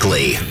Games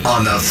Weekly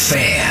on the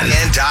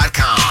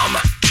Fan.com.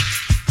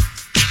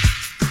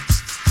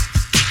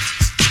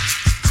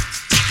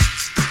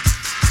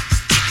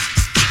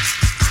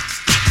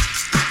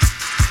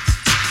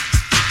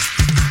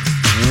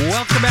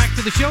 Welcome back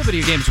to the show,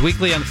 Video Games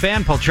Weekly on the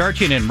Fan. Paul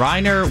Charchian and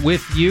Reiner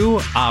with you.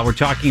 We're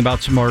talking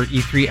about some more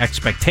E3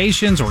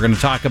 expectations. We're going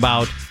to talk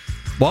about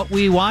what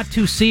we want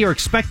to see or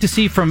expect to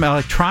see from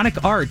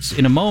Electronic Arts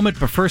in a moment.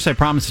 But first, I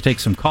promise to take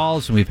some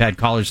calls, and we've had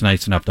callers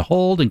nice enough to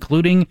hold,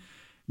 including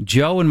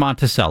Joe in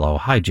Monticello.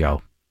 Hi,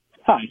 Joe.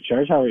 Hi,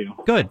 Charles. How are you?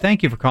 Good.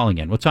 Thank you for calling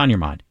in. What's on your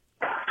mind?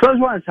 So I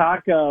just want to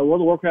talk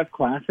World of Warcraft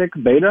Classic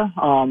beta,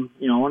 and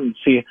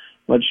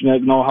let you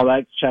know how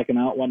that's checking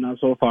out, whatnot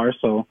so far.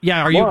 So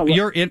yeah,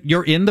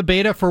 you're in the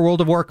beta for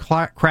World of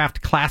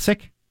Warcraft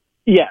Classic?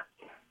 Yeah.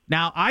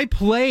 Now, I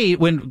played,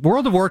 when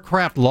World of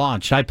Warcraft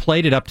launched, I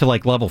played it up to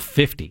like level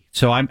 50.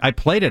 So I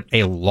played it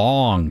a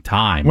long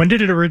time. When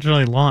did it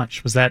originally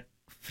launch? Was that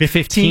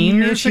 15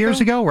 years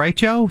ago, right,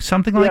 Joe?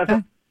 Something like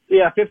that?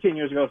 Yeah, 15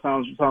 years ago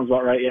sounds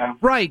about right, yeah.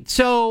 Right.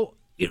 So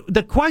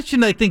the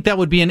question I think that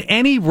would be in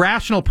any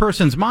rational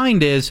person's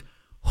mind is,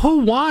 who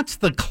wants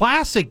the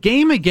classic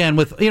game again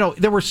with,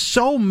 there were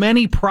so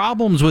many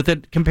problems with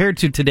it compared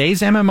to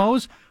today's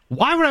MMOs.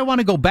 Why would I want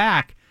to go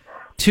back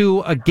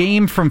to a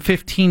game from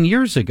 15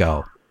 years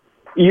ago?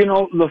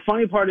 The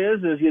funny part is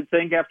you'd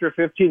think after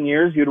 15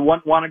 years you'd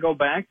want to go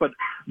back, but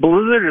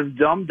Blizzard has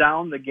dumbed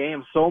down the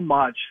game so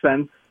much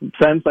since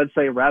let's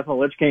say Wrath of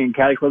the Lich King and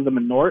Cataclysm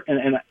and North, in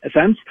a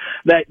sense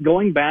that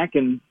going back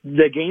and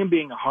the game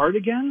being hard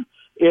again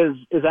is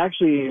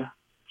actually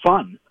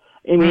fun.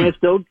 I mean, it's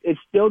still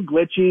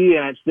glitchy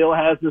and it still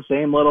has the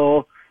same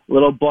little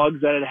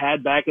bugs that it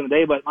had back in the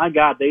day, but my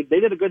God, they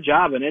did a good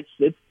job, and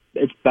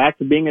it's back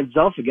to being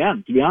itself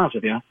again, to be honest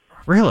with you.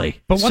 Really?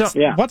 But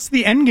what's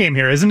the end game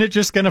here? Isn't it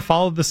just going to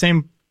follow the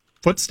same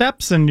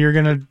footsteps and you're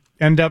going to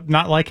end up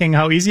not liking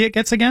how easy it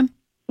gets again?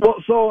 Well,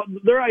 so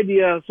their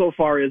idea so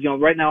far is,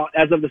 right now,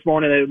 as of this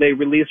morning, they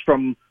released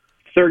from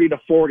 30 to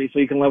 40, so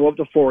you can level up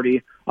to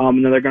 40,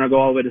 and then they're going to go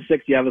all the way to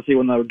 60, obviously,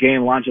 when the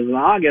game launches in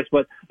August.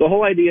 But the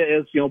whole idea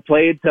is,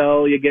 play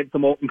till you get the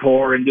Molten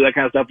Core and do that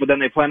kind of stuff, but then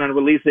they plan on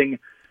releasing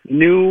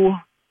new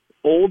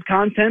old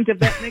content, if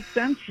that makes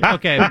sense.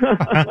 Okay.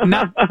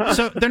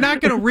 So they're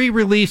not going to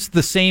re-release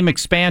the same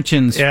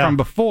expansions from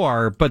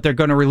before, but they're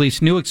going to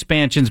release new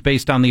expansions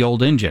based on the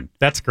old engine.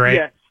 That's great.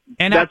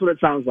 And that's what it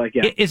sounds like.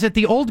 Yeah. Is it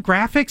the old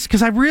graphics?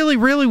 Because I really,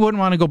 really wouldn't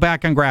want to go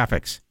back on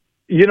graphics.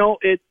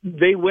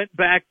 They went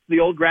back to the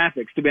old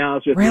graphics, to be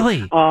honest with you.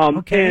 Really?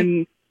 Okay.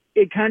 And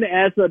it kind of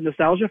adds the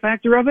nostalgia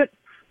factor of it.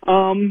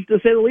 To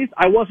say the least,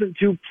 I wasn't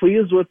too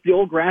pleased with the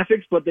old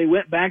graphics, but they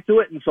went back to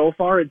it, and so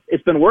far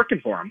it's been working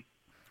for them.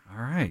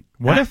 All right.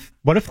 What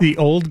if the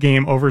old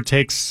game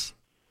overtakes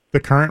the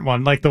current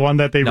one, like the one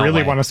that they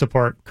really want to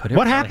support? Could it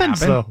what really happens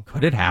happen? though?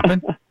 Could it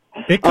happen?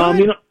 It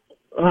could.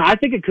 I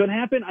think it could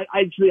happen.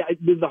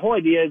 The whole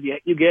idea is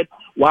you get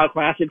WoW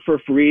Classic for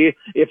free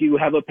if you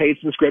have a paid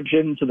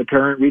subscription to the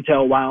current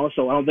retail WoW,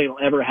 so I don't think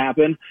it'll ever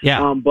happen.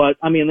 Yeah. But,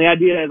 the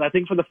idea is I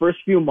think for the first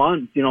few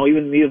months,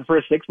 even the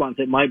first 6 months,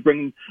 it might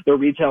bring the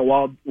retail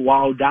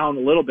WoW down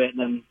a little bit, and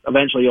then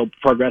eventually you'll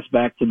progress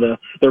back to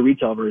the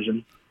retail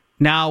version.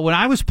 Now, when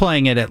I was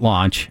playing it at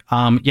launch,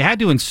 you had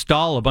to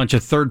install a bunch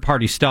of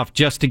third-party stuff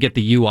just to get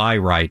the UI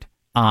right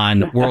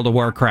on World of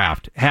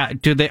Warcraft.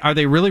 Are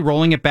they really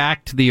rolling it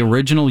back to the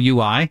original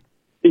UI?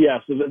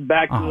 Yes,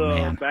 back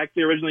to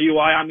the original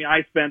UI.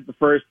 I spent the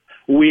first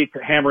week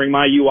hammering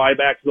my UI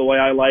back to the way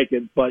I like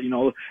it, but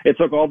it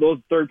took all those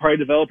third-party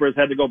developers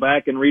had to go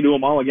back and redo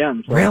them all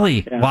again. So,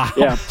 really? Yeah. Wow.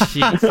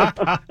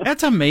 Yeah.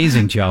 That's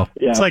amazing, Joe.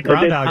 Yeah. It's like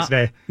Groundhog's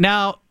Day.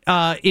 Now,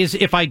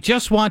 if I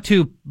just want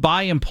to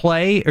buy and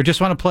play, or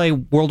just want to play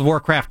World of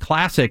Warcraft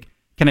Classic,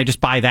 can I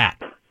just buy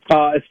that?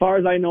 As far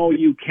as I know,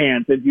 you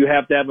can't. You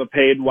have to have a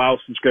paid WoW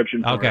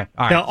subscription for it. All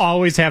right. They'll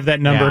always have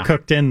that number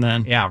cooked in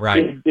then. Yeah,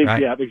 right.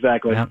 Yeah,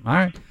 exactly. Yeah, all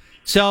right.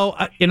 So,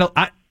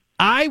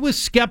 I was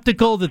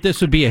skeptical that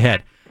this would be a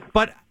hit.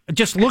 But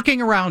just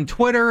looking around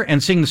Twitter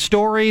and seeing the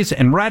stories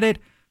and Reddit,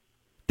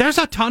 there's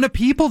a ton of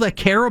people that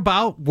care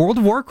about World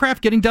of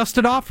Warcraft getting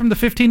dusted off from the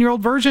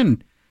 15-year-old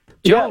version.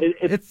 Joe,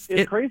 it's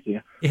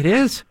crazy. It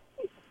is.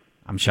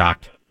 I'm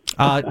shocked.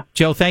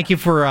 Joe, thank you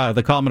for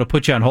the call. I'm going to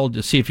put you on hold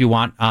to see if you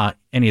want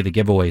any of the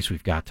giveaways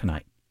we've got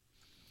tonight.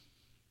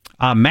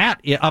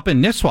 Matt, up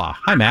in Nisswa.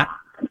 Hi, Matt.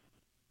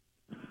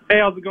 Hey,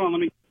 how's it going? Let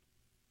me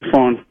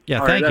phone. Yeah,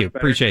 All thank right, you. better.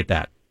 Appreciate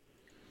that.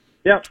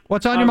 Yep.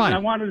 What's on your mind? I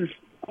wanted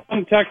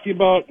to talk to you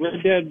about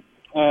Red Dead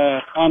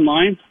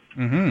Online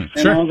and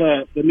Sure. all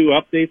the new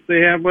updates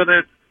they have with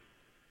it.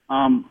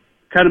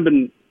 Kind of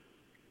been,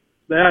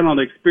 I don't know,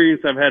 the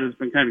experience I've had has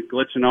been kind of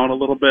glitching out a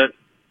little bit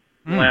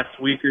the last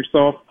week or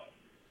so.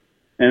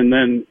 And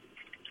then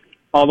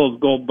all those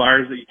gold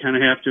bars that you kind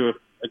of have to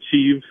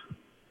achieve,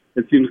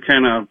 it seems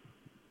kind of,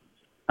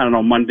 I don't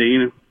know,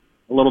 mundane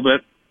a little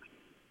bit.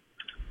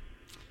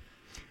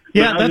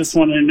 Yeah, I was just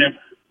wondering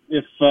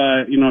if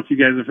you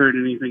guys have heard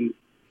anything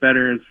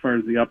better as far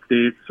as the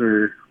updates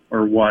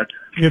or what.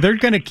 Yeah, they're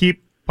going to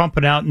keep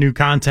pumping out new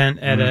content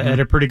at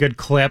a pretty good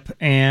clip,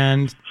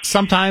 and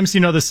sometimes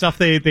the stuff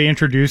they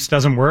introduce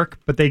doesn't work,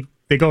 but they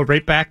go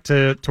right back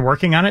to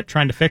working on it,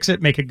 trying to fix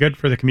it, make it good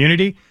for the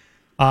community.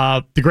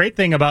 The great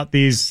thing about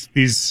these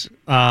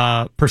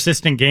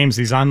persistent games,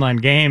 these online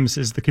games,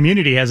 is the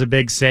community has a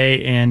big say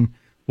in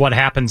what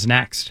happens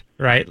next,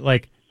 right?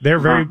 Like they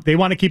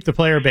want to keep the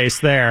player base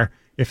there.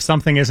 If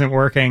something isn't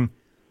working,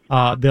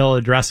 they'll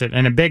address it.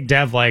 And a big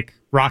dev like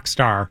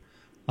Rockstar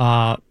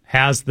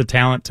has the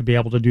talent to be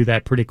able to do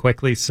that pretty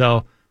quickly.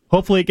 So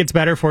hopefully it gets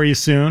better for you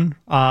soon.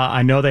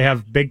 I know they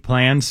have big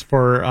plans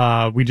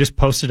for. We just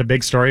posted a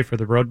big story for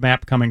the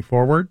roadmap coming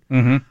forward.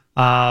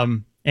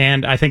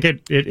 And I think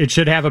it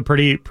should have a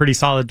pretty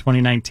solid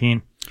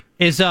 2019.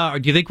 Do you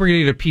think we're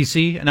going to get a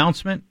PC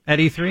announcement at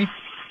E3?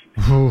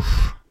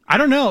 I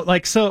don't know.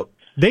 So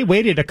they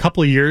waited a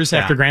couple of years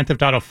after Grand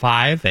Theft Auto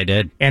 5. They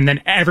did. And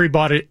then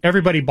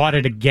everybody bought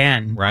it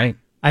again. Right.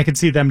 I could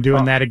see them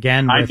doing that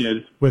again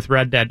with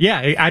Red Dead.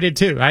 Yeah, I did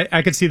too.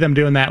 I could see them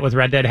doing that with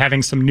Red Dead,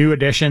 having some new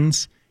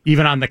additions,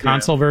 even on the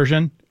console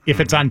version, if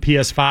it's on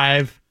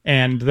PS5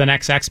 and the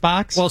next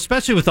Xbox. Well,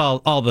 especially with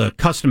all the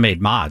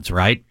custom-made mods,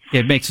 right?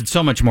 It makes it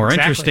so much more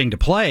interesting to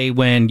play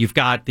when you've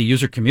got the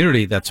user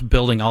community that's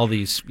building all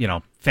these,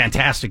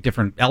 fantastic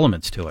different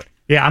elements to it.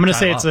 Yeah, I'm going to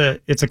say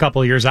it's a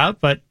couple of years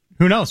out, but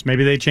who knows?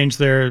 Maybe they change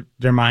their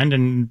mind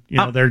and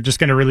they're just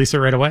going to release it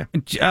right away.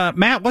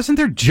 Matt, wasn't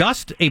there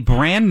just a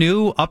brand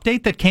new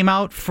update that came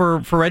out for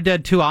Red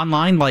Dead 2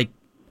 Online like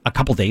a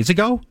couple days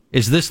ago?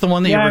 Is this the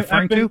one that you're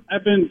referring to?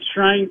 I've been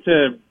trying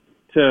to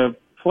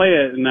play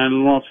it, and I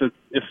don't know if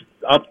it's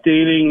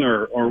updating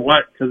or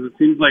what, because it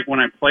seems like when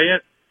I play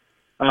it,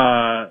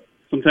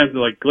 sometimes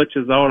it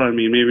glitches out on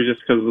me. Maybe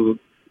just because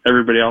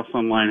everybody else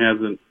online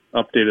hasn't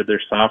updated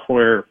their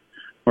software,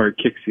 or it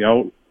kicks you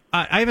out.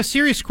 I have a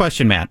serious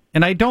question, Matt,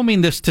 and I don't mean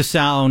this to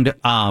sound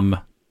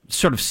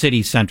sort of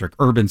city-centric,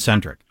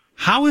 urban-centric.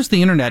 How is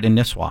the internet in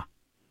Nisswa?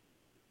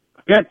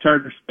 I've got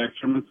Charter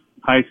Spectrum. It's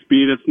high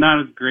speed. It's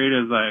not as great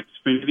as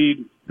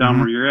Xfinity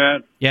down where you're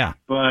at. Yeah.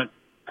 But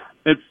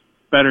it's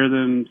better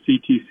than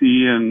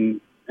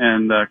CTC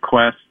and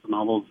Quest and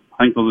all those.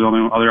 I think those are the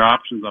only other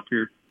options up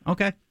here.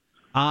 Okay.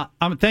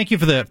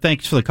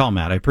 Thanks for the call,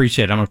 Matt. I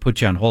appreciate it. I'm going to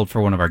put you on hold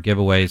for one of our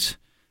giveaways.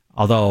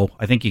 Although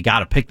I think you got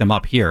to pick them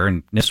up here,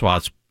 and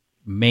Nisswa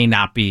may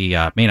not be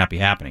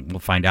happening. We'll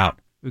find out.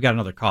 We've got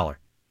another caller.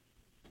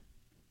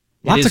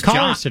 Lots of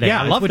callers today.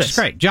 Yeah, I love which this. is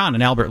great. John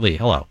and Albert Lee.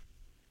 Hello.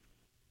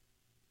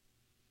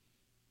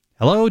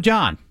 Hello,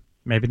 John.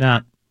 Maybe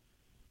not.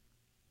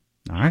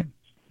 All right.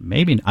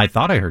 Maybe. I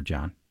thought I heard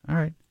John. All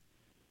right.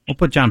 We'll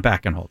put John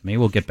back on hold. Maybe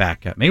we'll get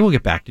back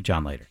to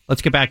John later.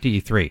 Let's get back to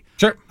E3.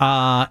 Sure.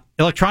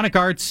 Electronic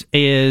Arts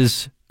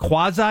is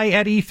quasi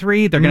at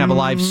E3. They're going to have a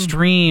live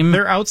stream.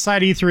 They're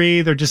outside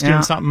E3. They're just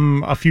doing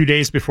something a few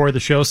days before the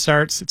show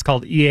starts. It's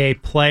called EA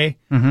Play.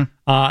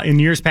 Mm-hmm. In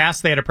years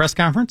past, they had a press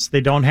conference.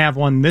 They don't have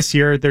one this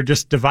year. They're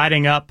just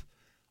dividing up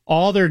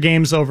all their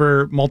games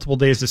over multiple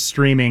days of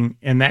streaming,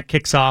 and that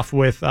kicks off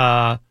with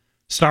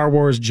Star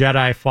Wars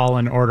Jedi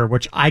Fallen Order,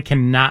 which I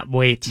cannot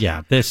wait.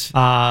 Yeah, this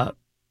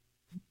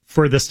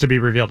for this to be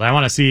revealed. I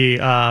want to see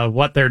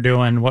what they're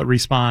doing, what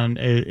Respawn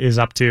is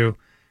up to,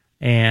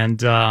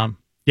 and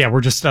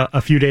we're just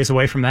a few days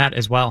away from that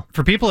as well.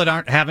 For people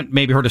that haven't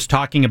maybe heard us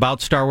talking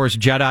about Star Wars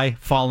Jedi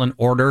Fallen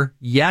Order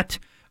yet,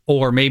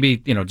 or maybe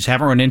just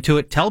haven't run into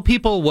it, tell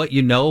people what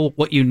you know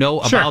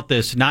Sure. about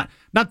this. Not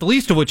the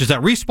least of which is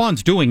that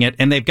Respawn's doing it,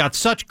 and they've got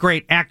such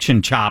great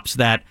action chops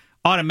that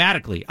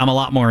automatically I'm a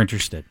lot more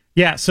interested.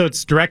 Yeah, so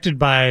it's directed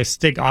by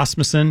Stig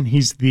Asmussen.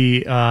 He's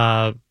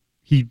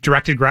he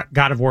directed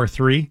God of War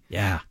 3.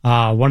 Yeah.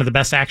 One of the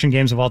best action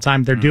games of all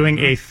time. They're doing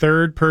a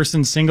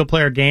third-person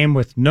single-player game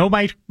with no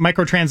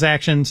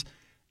microtransactions,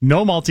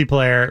 no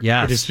multiplayer.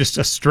 Yes. It is just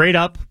a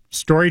straight-up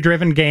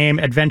story-driven game,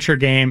 adventure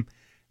game,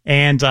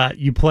 and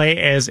you play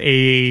as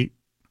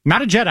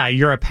not a Jedi,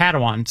 you're a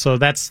Padawan. So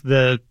that's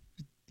they're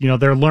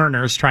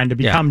learners trying to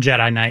become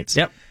Jedi Knights.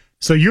 Yep.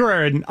 So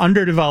you're an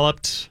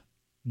underdeveloped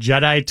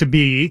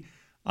Jedi-to-be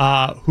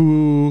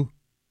who,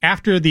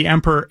 after the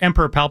Emperor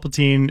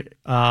Palpatine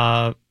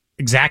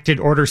exacted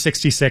Order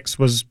 66,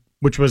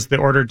 which was the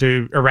order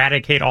to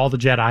eradicate all the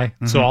Jedi,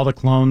 so all the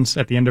clones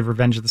at the end of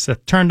Revenge of the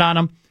Sith turned on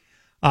him,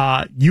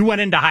 you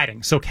went into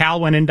hiding. So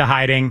Cal went into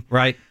hiding.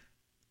 Right.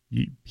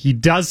 He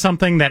does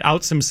something that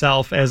outs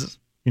himself as,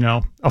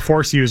 a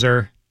Force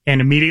user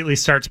and immediately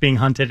starts being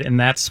hunted, and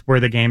that's where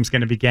the game's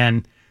going to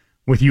begin,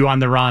 with you on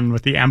the run,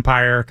 with the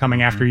Empire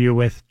coming after you,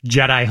 with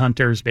Jedi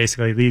hunters,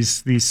 basically,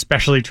 these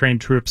specially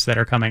trained troops that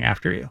are coming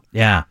after you.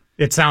 Yeah.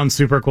 It sounds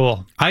super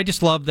cool. I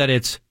just love that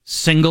it's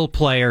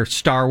single-player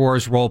Star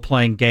Wars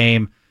role-playing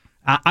game.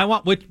 I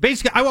want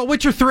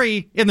Witcher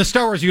 3 in the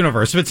Star Wars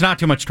universe, if it's not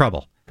too much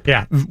trouble.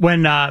 Yeah.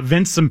 When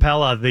Vince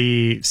Zampella,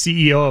 the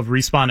CEO of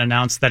Respawn,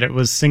 announced that it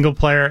was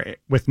single-player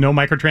with no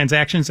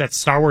microtransactions at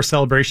Star Wars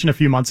Celebration a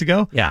few months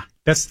ago,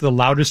 that's the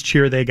loudest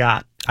cheer they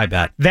got. I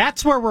bet.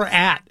 That's where we're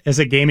at as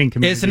a gaming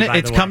community. Isn't it?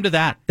 It's come to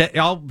that.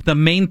 The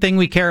main thing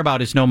we care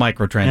about is no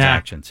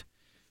microtransactions. Yeah.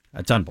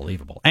 That's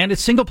unbelievable. And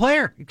it's single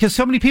player, because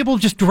so many people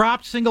just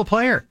dropped single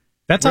player.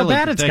 That's really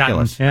how bad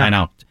ridiculous. It's gotten. Yeah. I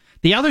know.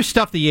 The other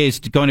stuff the EA is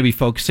going to be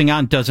focusing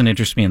on doesn't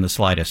interest me in the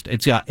slightest.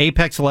 It's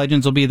Apex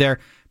Legends will be there,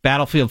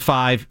 Battlefield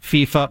 5,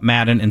 FIFA,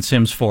 Madden, and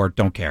Sims 4.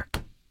 Don't care.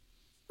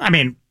 I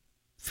mean,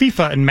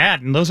 FIFA and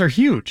Madden, those are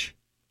huge.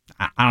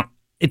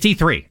 It's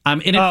E3.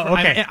 I'm in it.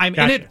 Okay. I'm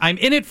in it. I'm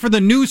in it for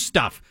the new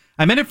stuff.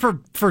 I'm in it for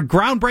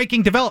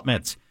groundbreaking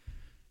developments.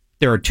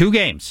 There are two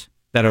games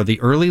that are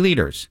the early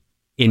leaders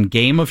in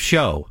Game of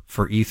Show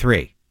for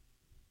E3.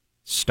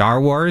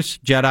 Star Wars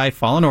Jedi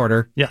Fallen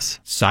Order. Yes.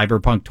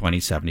 Cyberpunk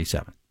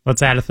 2077.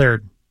 Let's add a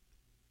third.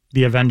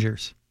 The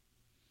Avengers.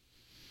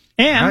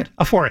 And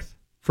a fourth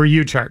for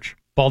you, Charge.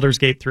 Baldur's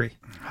Gate 3.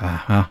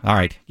 All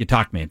right. You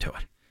talked me into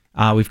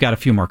it. We've got a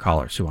few more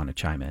callers who want to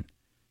chime in.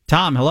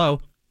 Tom,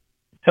 hello.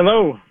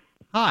 Hello.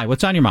 Hi.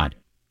 What's on your mind?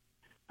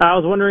 I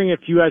was wondering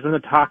if you guys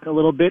want to talk a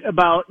little bit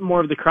about more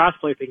of the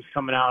crossplay things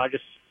coming out. I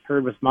just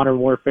heard with Modern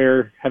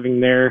Warfare having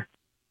their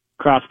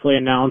crossplay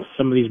announced,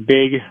 some of these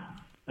big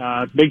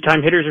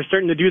time hitters are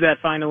starting to do that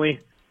finally.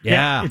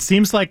 Yeah. It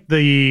seems like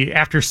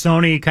after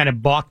Sony kind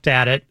of balked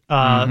at it,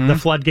 the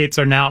floodgates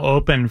are now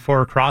open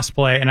for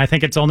crossplay, and I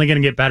think it's only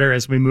going to get better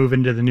as we move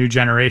into the new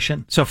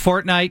generation. So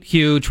Fortnite,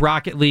 huge.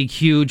 Rocket League,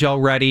 huge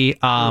already.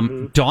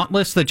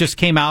 Dauntless that just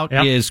came out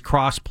is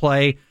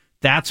crossplay.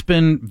 That's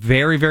been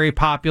very, very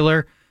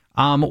popular.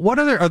 What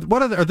other?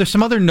 Are there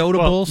some other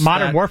notables? Well,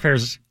 Modern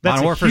Warfare's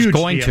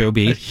going to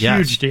be a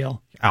huge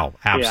deal. Oh,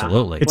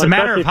 absolutely. Yeah. It's a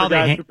matter of how they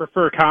guys who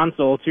prefer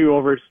console too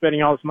over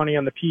spending all this money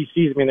on the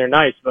PCs. I mean, they're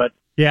nice, but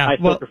I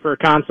still prefer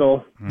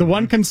console. The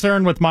one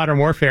concern with Modern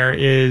Warfare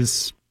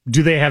is,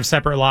 do they have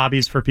separate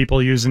lobbies for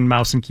people using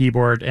mouse and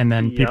keyboard and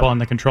then people on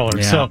the controller?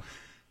 Yeah. So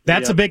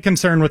that's a big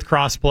concern with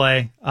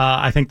crossplay.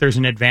 I think there's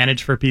an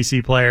advantage for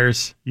PC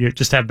players. You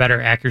just have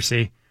better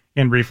accuracy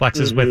and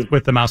reflexes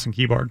with the mouse and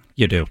keyboard.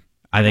 You do.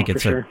 I think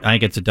it's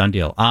a done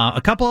deal.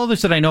 A couple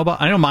others that I know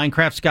about. I know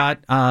Minecraft's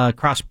got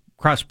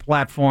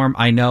cross-platform.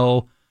 I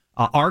know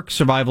Ark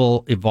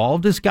Survival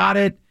Evolved has got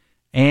it,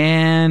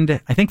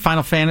 and I think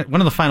Final Fantasy,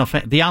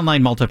 the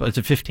online multiplayer, is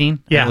it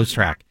 15? Yeah, I lose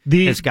track.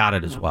 Has got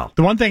it as well.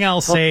 The one thing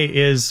I'll say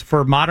is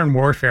for Modern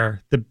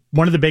Warfare,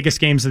 one of the biggest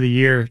games of the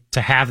year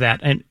to have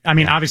that, and I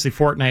mean obviously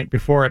Fortnite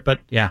before it,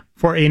 but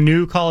for a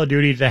new Call of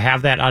Duty to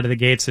have that out of the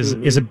gates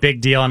is a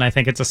big deal, and I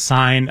think it's a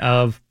sign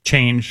of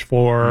change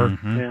for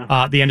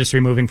the industry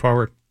moving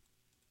forward.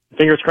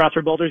 Fingers crossed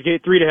for Baldur's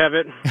Gate 3 to have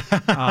it.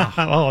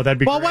 Oh, that'd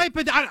be well, great.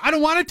 wait, but I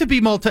don't want it to be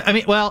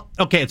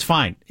okay, it's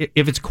fine.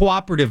 If it's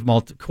cooperative,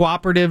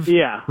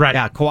 Yeah. Right.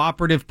 Yeah,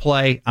 cooperative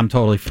play, I'm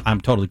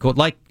totally cool.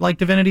 Like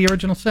Divinity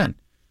Original Sin.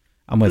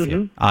 I'm with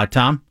you.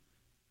 Tom,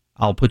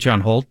 I'll put you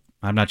on hold.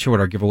 I'm not sure what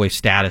our giveaway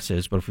status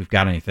is, but if we've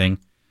got anything,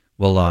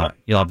 you'll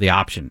have the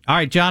option. All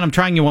right, John, I'm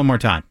trying you one more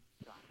time.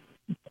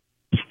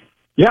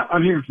 Yeah,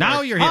 I'm here.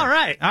 Now you're here. All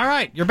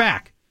right, you're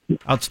back.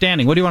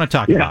 Outstanding. What do you want to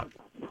talk about?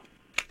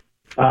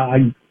 I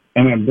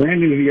am a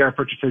brand new VR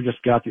purchaser.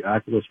 Just got the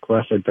Oculus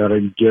Quest. I thought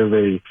I'd give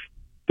a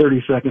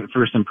 30-second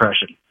first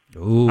impression.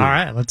 Ooh. All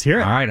right, let's hear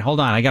it. All right, hold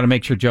on. I got to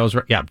make sure Joe's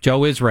ready. Yeah,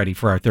 Joe is ready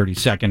for our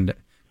 30-second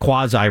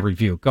quasi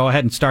review. Go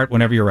ahead and start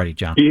whenever you're ready,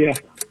 John. Yeah.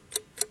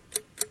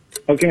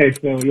 Okay,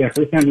 so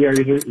first time VR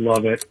user,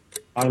 love it.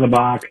 Out of the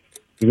box,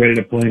 ready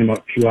to play in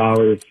about 2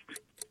 hours.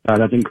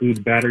 That includes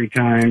battery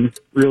time,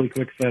 really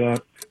quick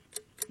setup.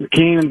 It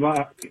came in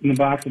the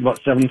box with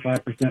about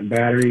 75%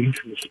 battery.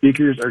 The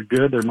speakers are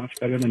good. They're much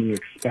better than you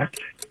expect.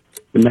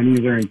 The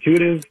menus are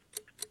intuitive.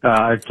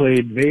 I've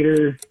played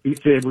Vader,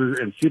 Beat Saber,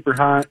 and Super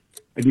Hot.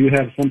 I do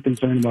have some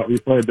concern about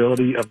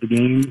replayability of the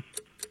game.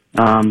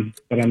 But on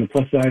the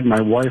plus side,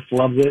 my wife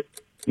loves it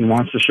and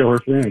wants to show her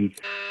friends.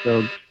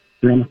 So,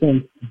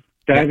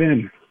 dive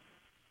in.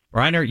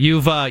 Reiner,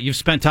 you've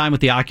spent time with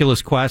the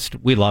Oculus Quest.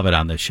 We love it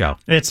on this show.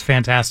 It's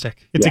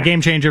fantastic. It's a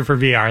game changer for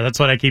VR. That's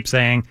what I keep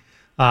saying.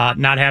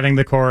 Not having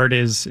the cord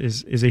is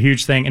a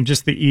huge thing, and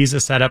just the ease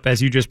of setup,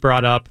 as you just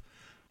brought up,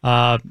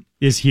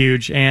 is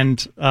huge.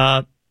 And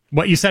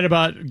what you said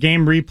about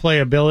game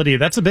replayability,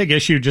 that's a big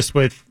issue just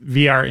with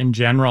VR in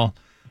general.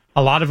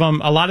 A lot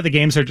of the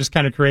games are just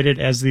kind of created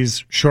as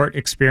these short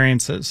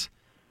experiences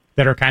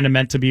that are kind of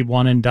meant to be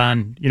one and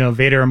done. You know,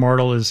 Vader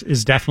Immortal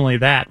is definitely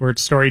that, where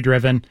it's story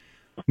driven,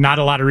 not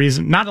a lot of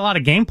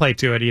gameplay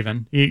to it.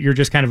 Even you're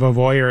just kind of a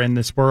voyeur in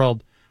this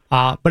world.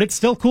 But it's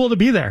still cool to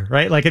be there,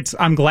 right? Like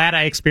I'm glad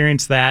I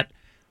experienced that.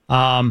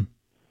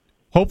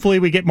 Hopefully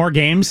we get more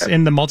games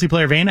in the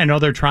multiplayer vein. I know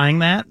they're trying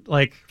that,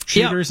 like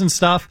shooters and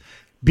stuff.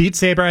 Beat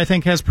Saber, I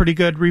think, has pretty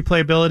good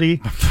replayability.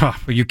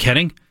 Are you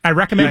kidding? I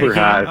recommend Super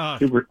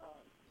Hot.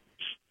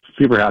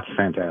 Super Hot's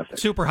fantastic.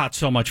 Super Hot's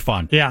so much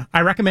fun. Yeah,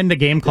 I recommend a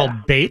game called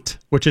Bait,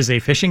 which is a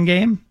fishing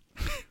game,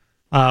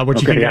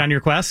 which you can get on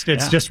your Quest.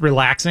 It's just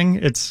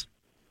relaxing.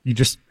 You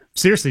just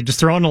seriously just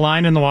throwing a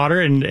line in the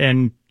water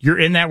and you're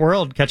in that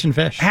world catching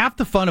fish. Half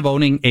the fun of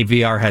owning a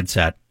VR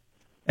headset,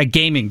 a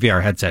gaming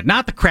VR headset,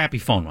 not the crappy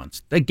phone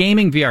ones, the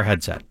gaming VR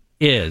headset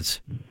is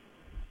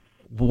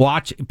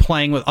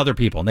playing with other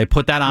people. And they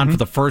put that on for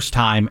the first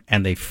time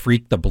and they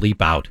freak the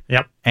bleep out.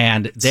 Yep.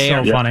 And they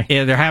are funny.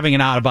 They're having an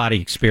out of body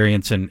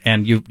experience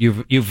and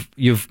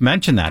you've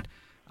mentioned that.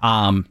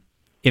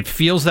 It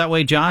feels that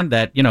way, John,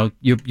 that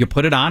you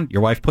put it on,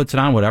 your wife puts it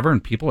on, whatever,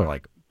 and people are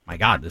like, my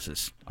God, this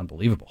is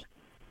unbelievable.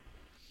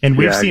 And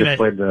we've seen I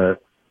just it.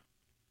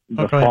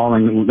 played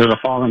falling. There's a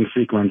falling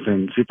sequence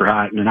in Super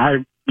Hot, and I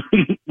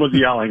was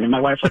yelling, and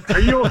my wife's like, "Are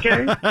you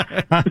okay?"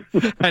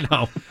 I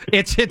know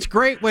it's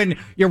great when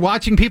you're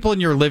watching people in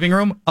your living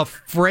room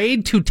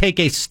afraid to take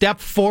a step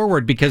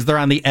forward because they're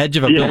on the edge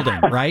of a building,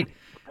 right?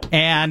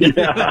 And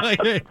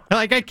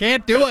like I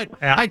can't do it.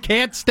 Yeah. I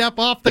can't step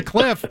off the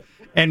cliff.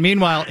 And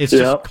meanwhile, it's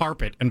just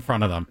carpet in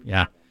front of them.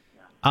 Yeah.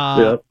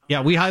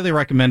 Yeah, we highly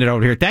recommend it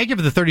over here. Thank you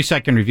for the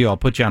 30-second review. I'll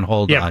put you on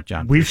hold,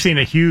 John. We've seen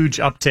a huge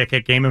uptick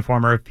at Game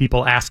Informer of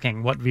people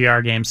asking what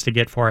VR games to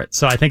get for it.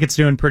 So I think it's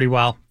doing pretty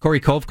well. Corey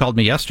Cove called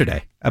me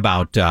yesterday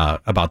about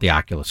the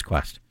Oculus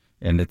Quest,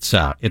 and it's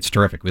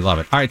terrific. We love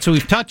it. All right, so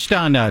we've touched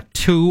on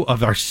 2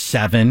 of our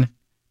 7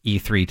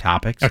 E3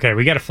 topics. Okay,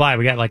 we got to fly.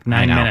 We got like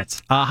 9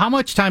 minutes. How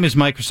much time is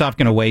Microsoft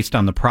going to waste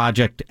on the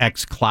Project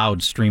X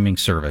Cloud streaming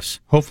service?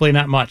 Hopefully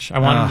not much. I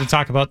wanted to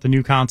talk about the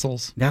new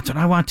consoles. That's what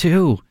I want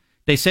too.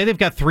 They say they've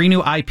got 3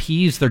 new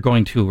IPs they're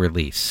going to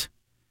release.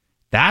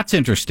 That's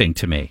interesting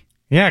to me.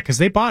 Yeah, because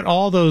they bought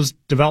all those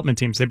development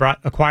teams. They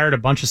acquired a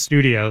bunch of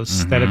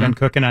studios that have been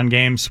cooking on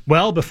games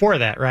well before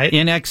that, right?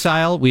 In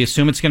Exile, we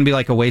assume it's going to be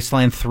like a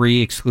Wasteland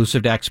 3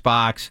 exclusive to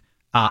Xbox.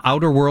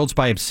 Outer Worlds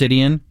by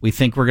Obsidian, we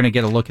think we're going to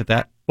get a look at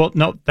that. Well,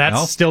 no,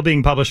 that's still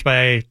being published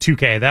by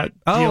 2K. That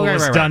deal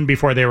was done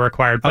before they were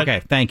acquired. But,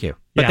 okay, thank you.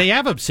 But they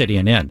have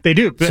Obsidian in. They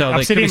do. So Obsidian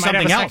there could be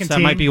something else. Team. That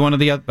might be one of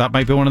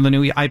the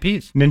new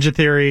IPs. Ninja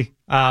Theory.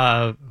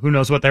 Who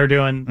knows what they're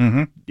doing?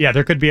 Mm-hmm. Yeah,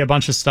 there could be a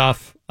bunch of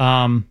stuff.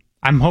 I'm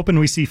hoping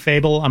we see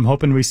Fable. I'm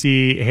hoping we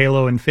see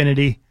Halo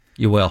Infinity.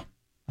 You will.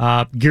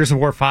 Gears of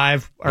War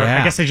 5. Or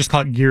I guess they just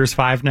call it Gears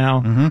 5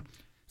 now. Mm-hmm.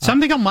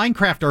 Something on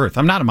Minecraft Earth.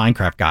 I'm not a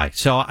Minecraft guy,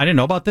 so I didn't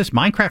know about this.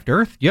 Minecraft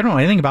Earth? You don't know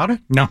anything about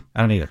it? No.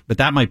 I don't either. But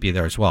that might be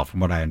there as well,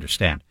 from what I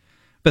understand.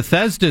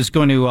 Bethesda's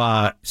going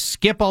to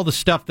skip all the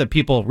stuff that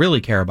people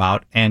really care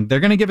about, and they're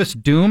going to give us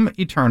Doom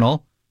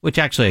Eternal, which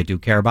actually I do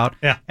care about,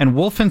 and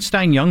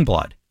Wolfenstein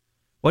Youngblood.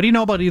 What do you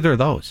know about either of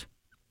those?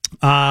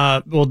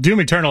 Well, Doom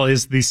Eternal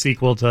is the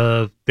sequel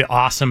to the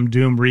awesome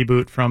Doom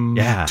reboot from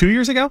 2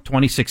 years ago?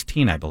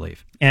 2016, I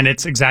believe. And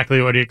it's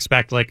exactly what you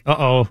expect. Like,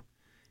 hell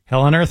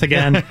on earth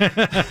again.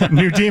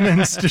 New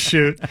demons to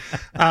shoot.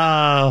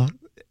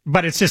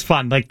 But it's just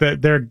fun. Like their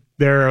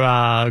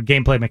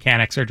gameplay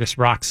mechanics are just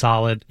rock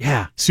solid.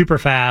 Yeah. Super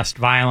fast,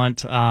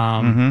 violent.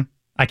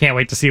 I can't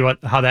wait to see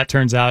how that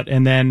turns out.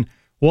 And then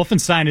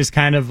Wolfenstein is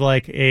kind of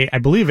like I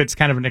believe it's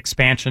kind of an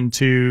expansion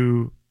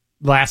to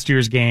last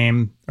year's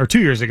game, or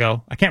 2 years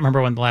ago. I can't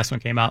remember when the last one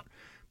came out,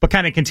 but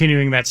kind of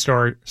continuing that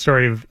story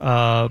of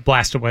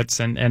Blastowitz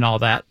and all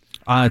that.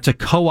 It's a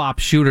co-op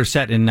shooter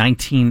set in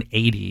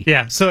 1980.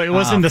 Yeah, so it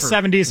was in the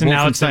 70s, and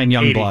now it's in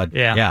Youngblood.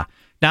 Yeah.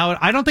 Now,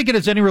 I don't think it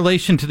has any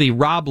relation to the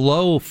Rob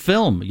Lowe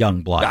film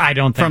Youngblood. I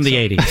don't think from the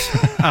so.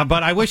 80s,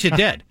 but I wish it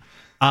did.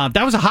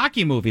 That was a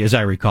hockey movie, as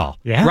I recall.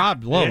 Yeah,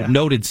 Rob Lowe,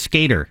 noted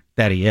skater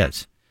that he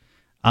is.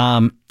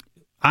 I'm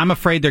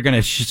afraid they're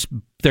going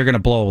to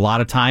blow a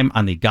lot of time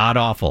on the god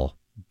awful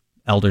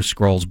Elder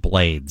Scrolls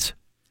Blades.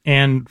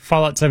 And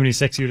Fallout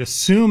 76, you'd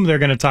assume they're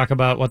going to talk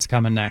about what's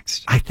coming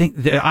next.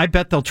 I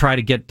bet they'll try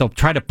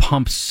to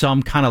pump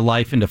some kind of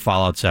life into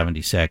Fallout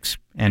 76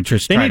 and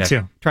just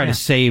try to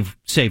save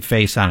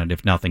face on it,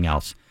 if nothing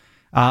else.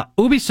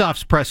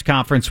 Ubisoft's press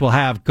conference will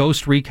have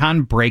Ghost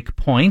Recon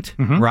Breakpoint,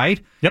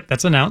 right? Yep,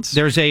 that's announced.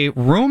 There's a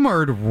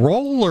rumored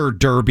roller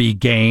derby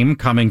game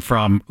coming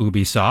from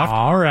Ubisoft.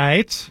 All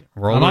right.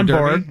 I'm on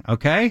board.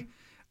 Okay.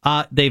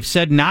 They've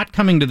said not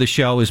coming to the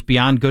show is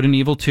Beyond Good and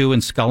Evil 2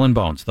 and Skull and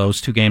Bones. Those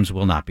two games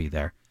will not be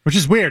there. Which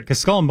is weird, because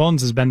Skull and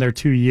Bones has been there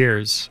 2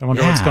 years. I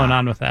wonder what's going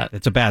on with that.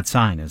 It's a bad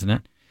sign, isn't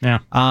it? Yeah.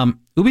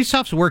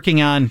 Ubisoft's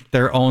working on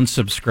their own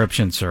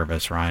subscription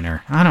service,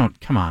 Reiner.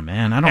 Come on,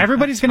 man.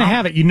 Everybody's going to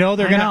have it. They're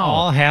going to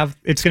all have,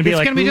 it's going to be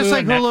like Hulu. It's going to be just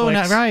like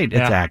Hulu. Right.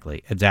 Yeah.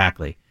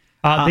 Exactly.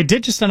 They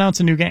did just announce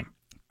a new game.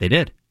 They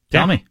did.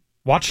 Tell me.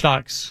 Watch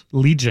Dogs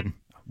Legion.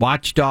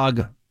 Watch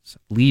Dogs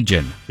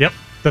Legion. Yep.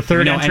 The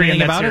third entry in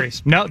that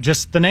series. No,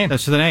 just the name.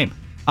 That's the name.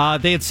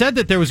 They had said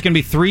that there was going to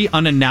be 3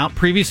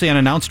 previously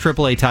unannounced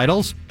AAA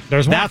titles.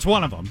 That's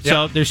one of them. Yep.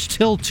 So there's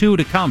still 2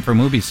 to come from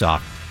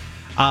Ubisoft.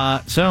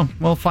 So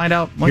we'll find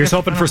out. Here's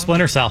hoping for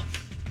Splinter Cell.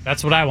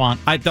 That's what I want.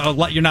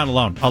 You're not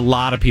alone. A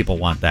lot of people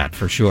want that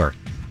for sure.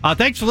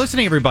 Thanks for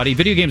listening, everybody.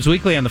 Video Games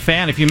Weekly on The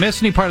Fan. If you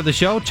missed any part of the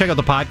show, check out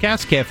the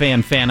podcast,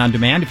 KFAN Fan on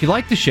Demand. If you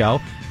like the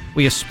show,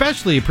 we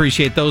especially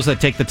appreciate those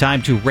that take the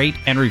time to rate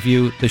and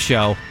review the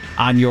show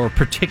on your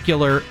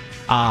particular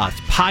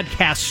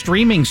podcast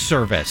streaming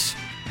service.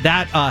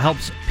 That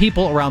helps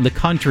people around the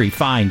country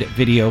find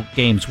Video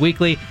Games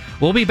Weekly.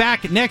 We'll be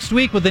back next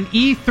week with an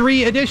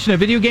E3 edition of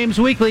Video Games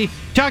Weekly.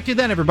 Talk to you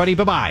then, everybody.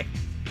 Bye-bye.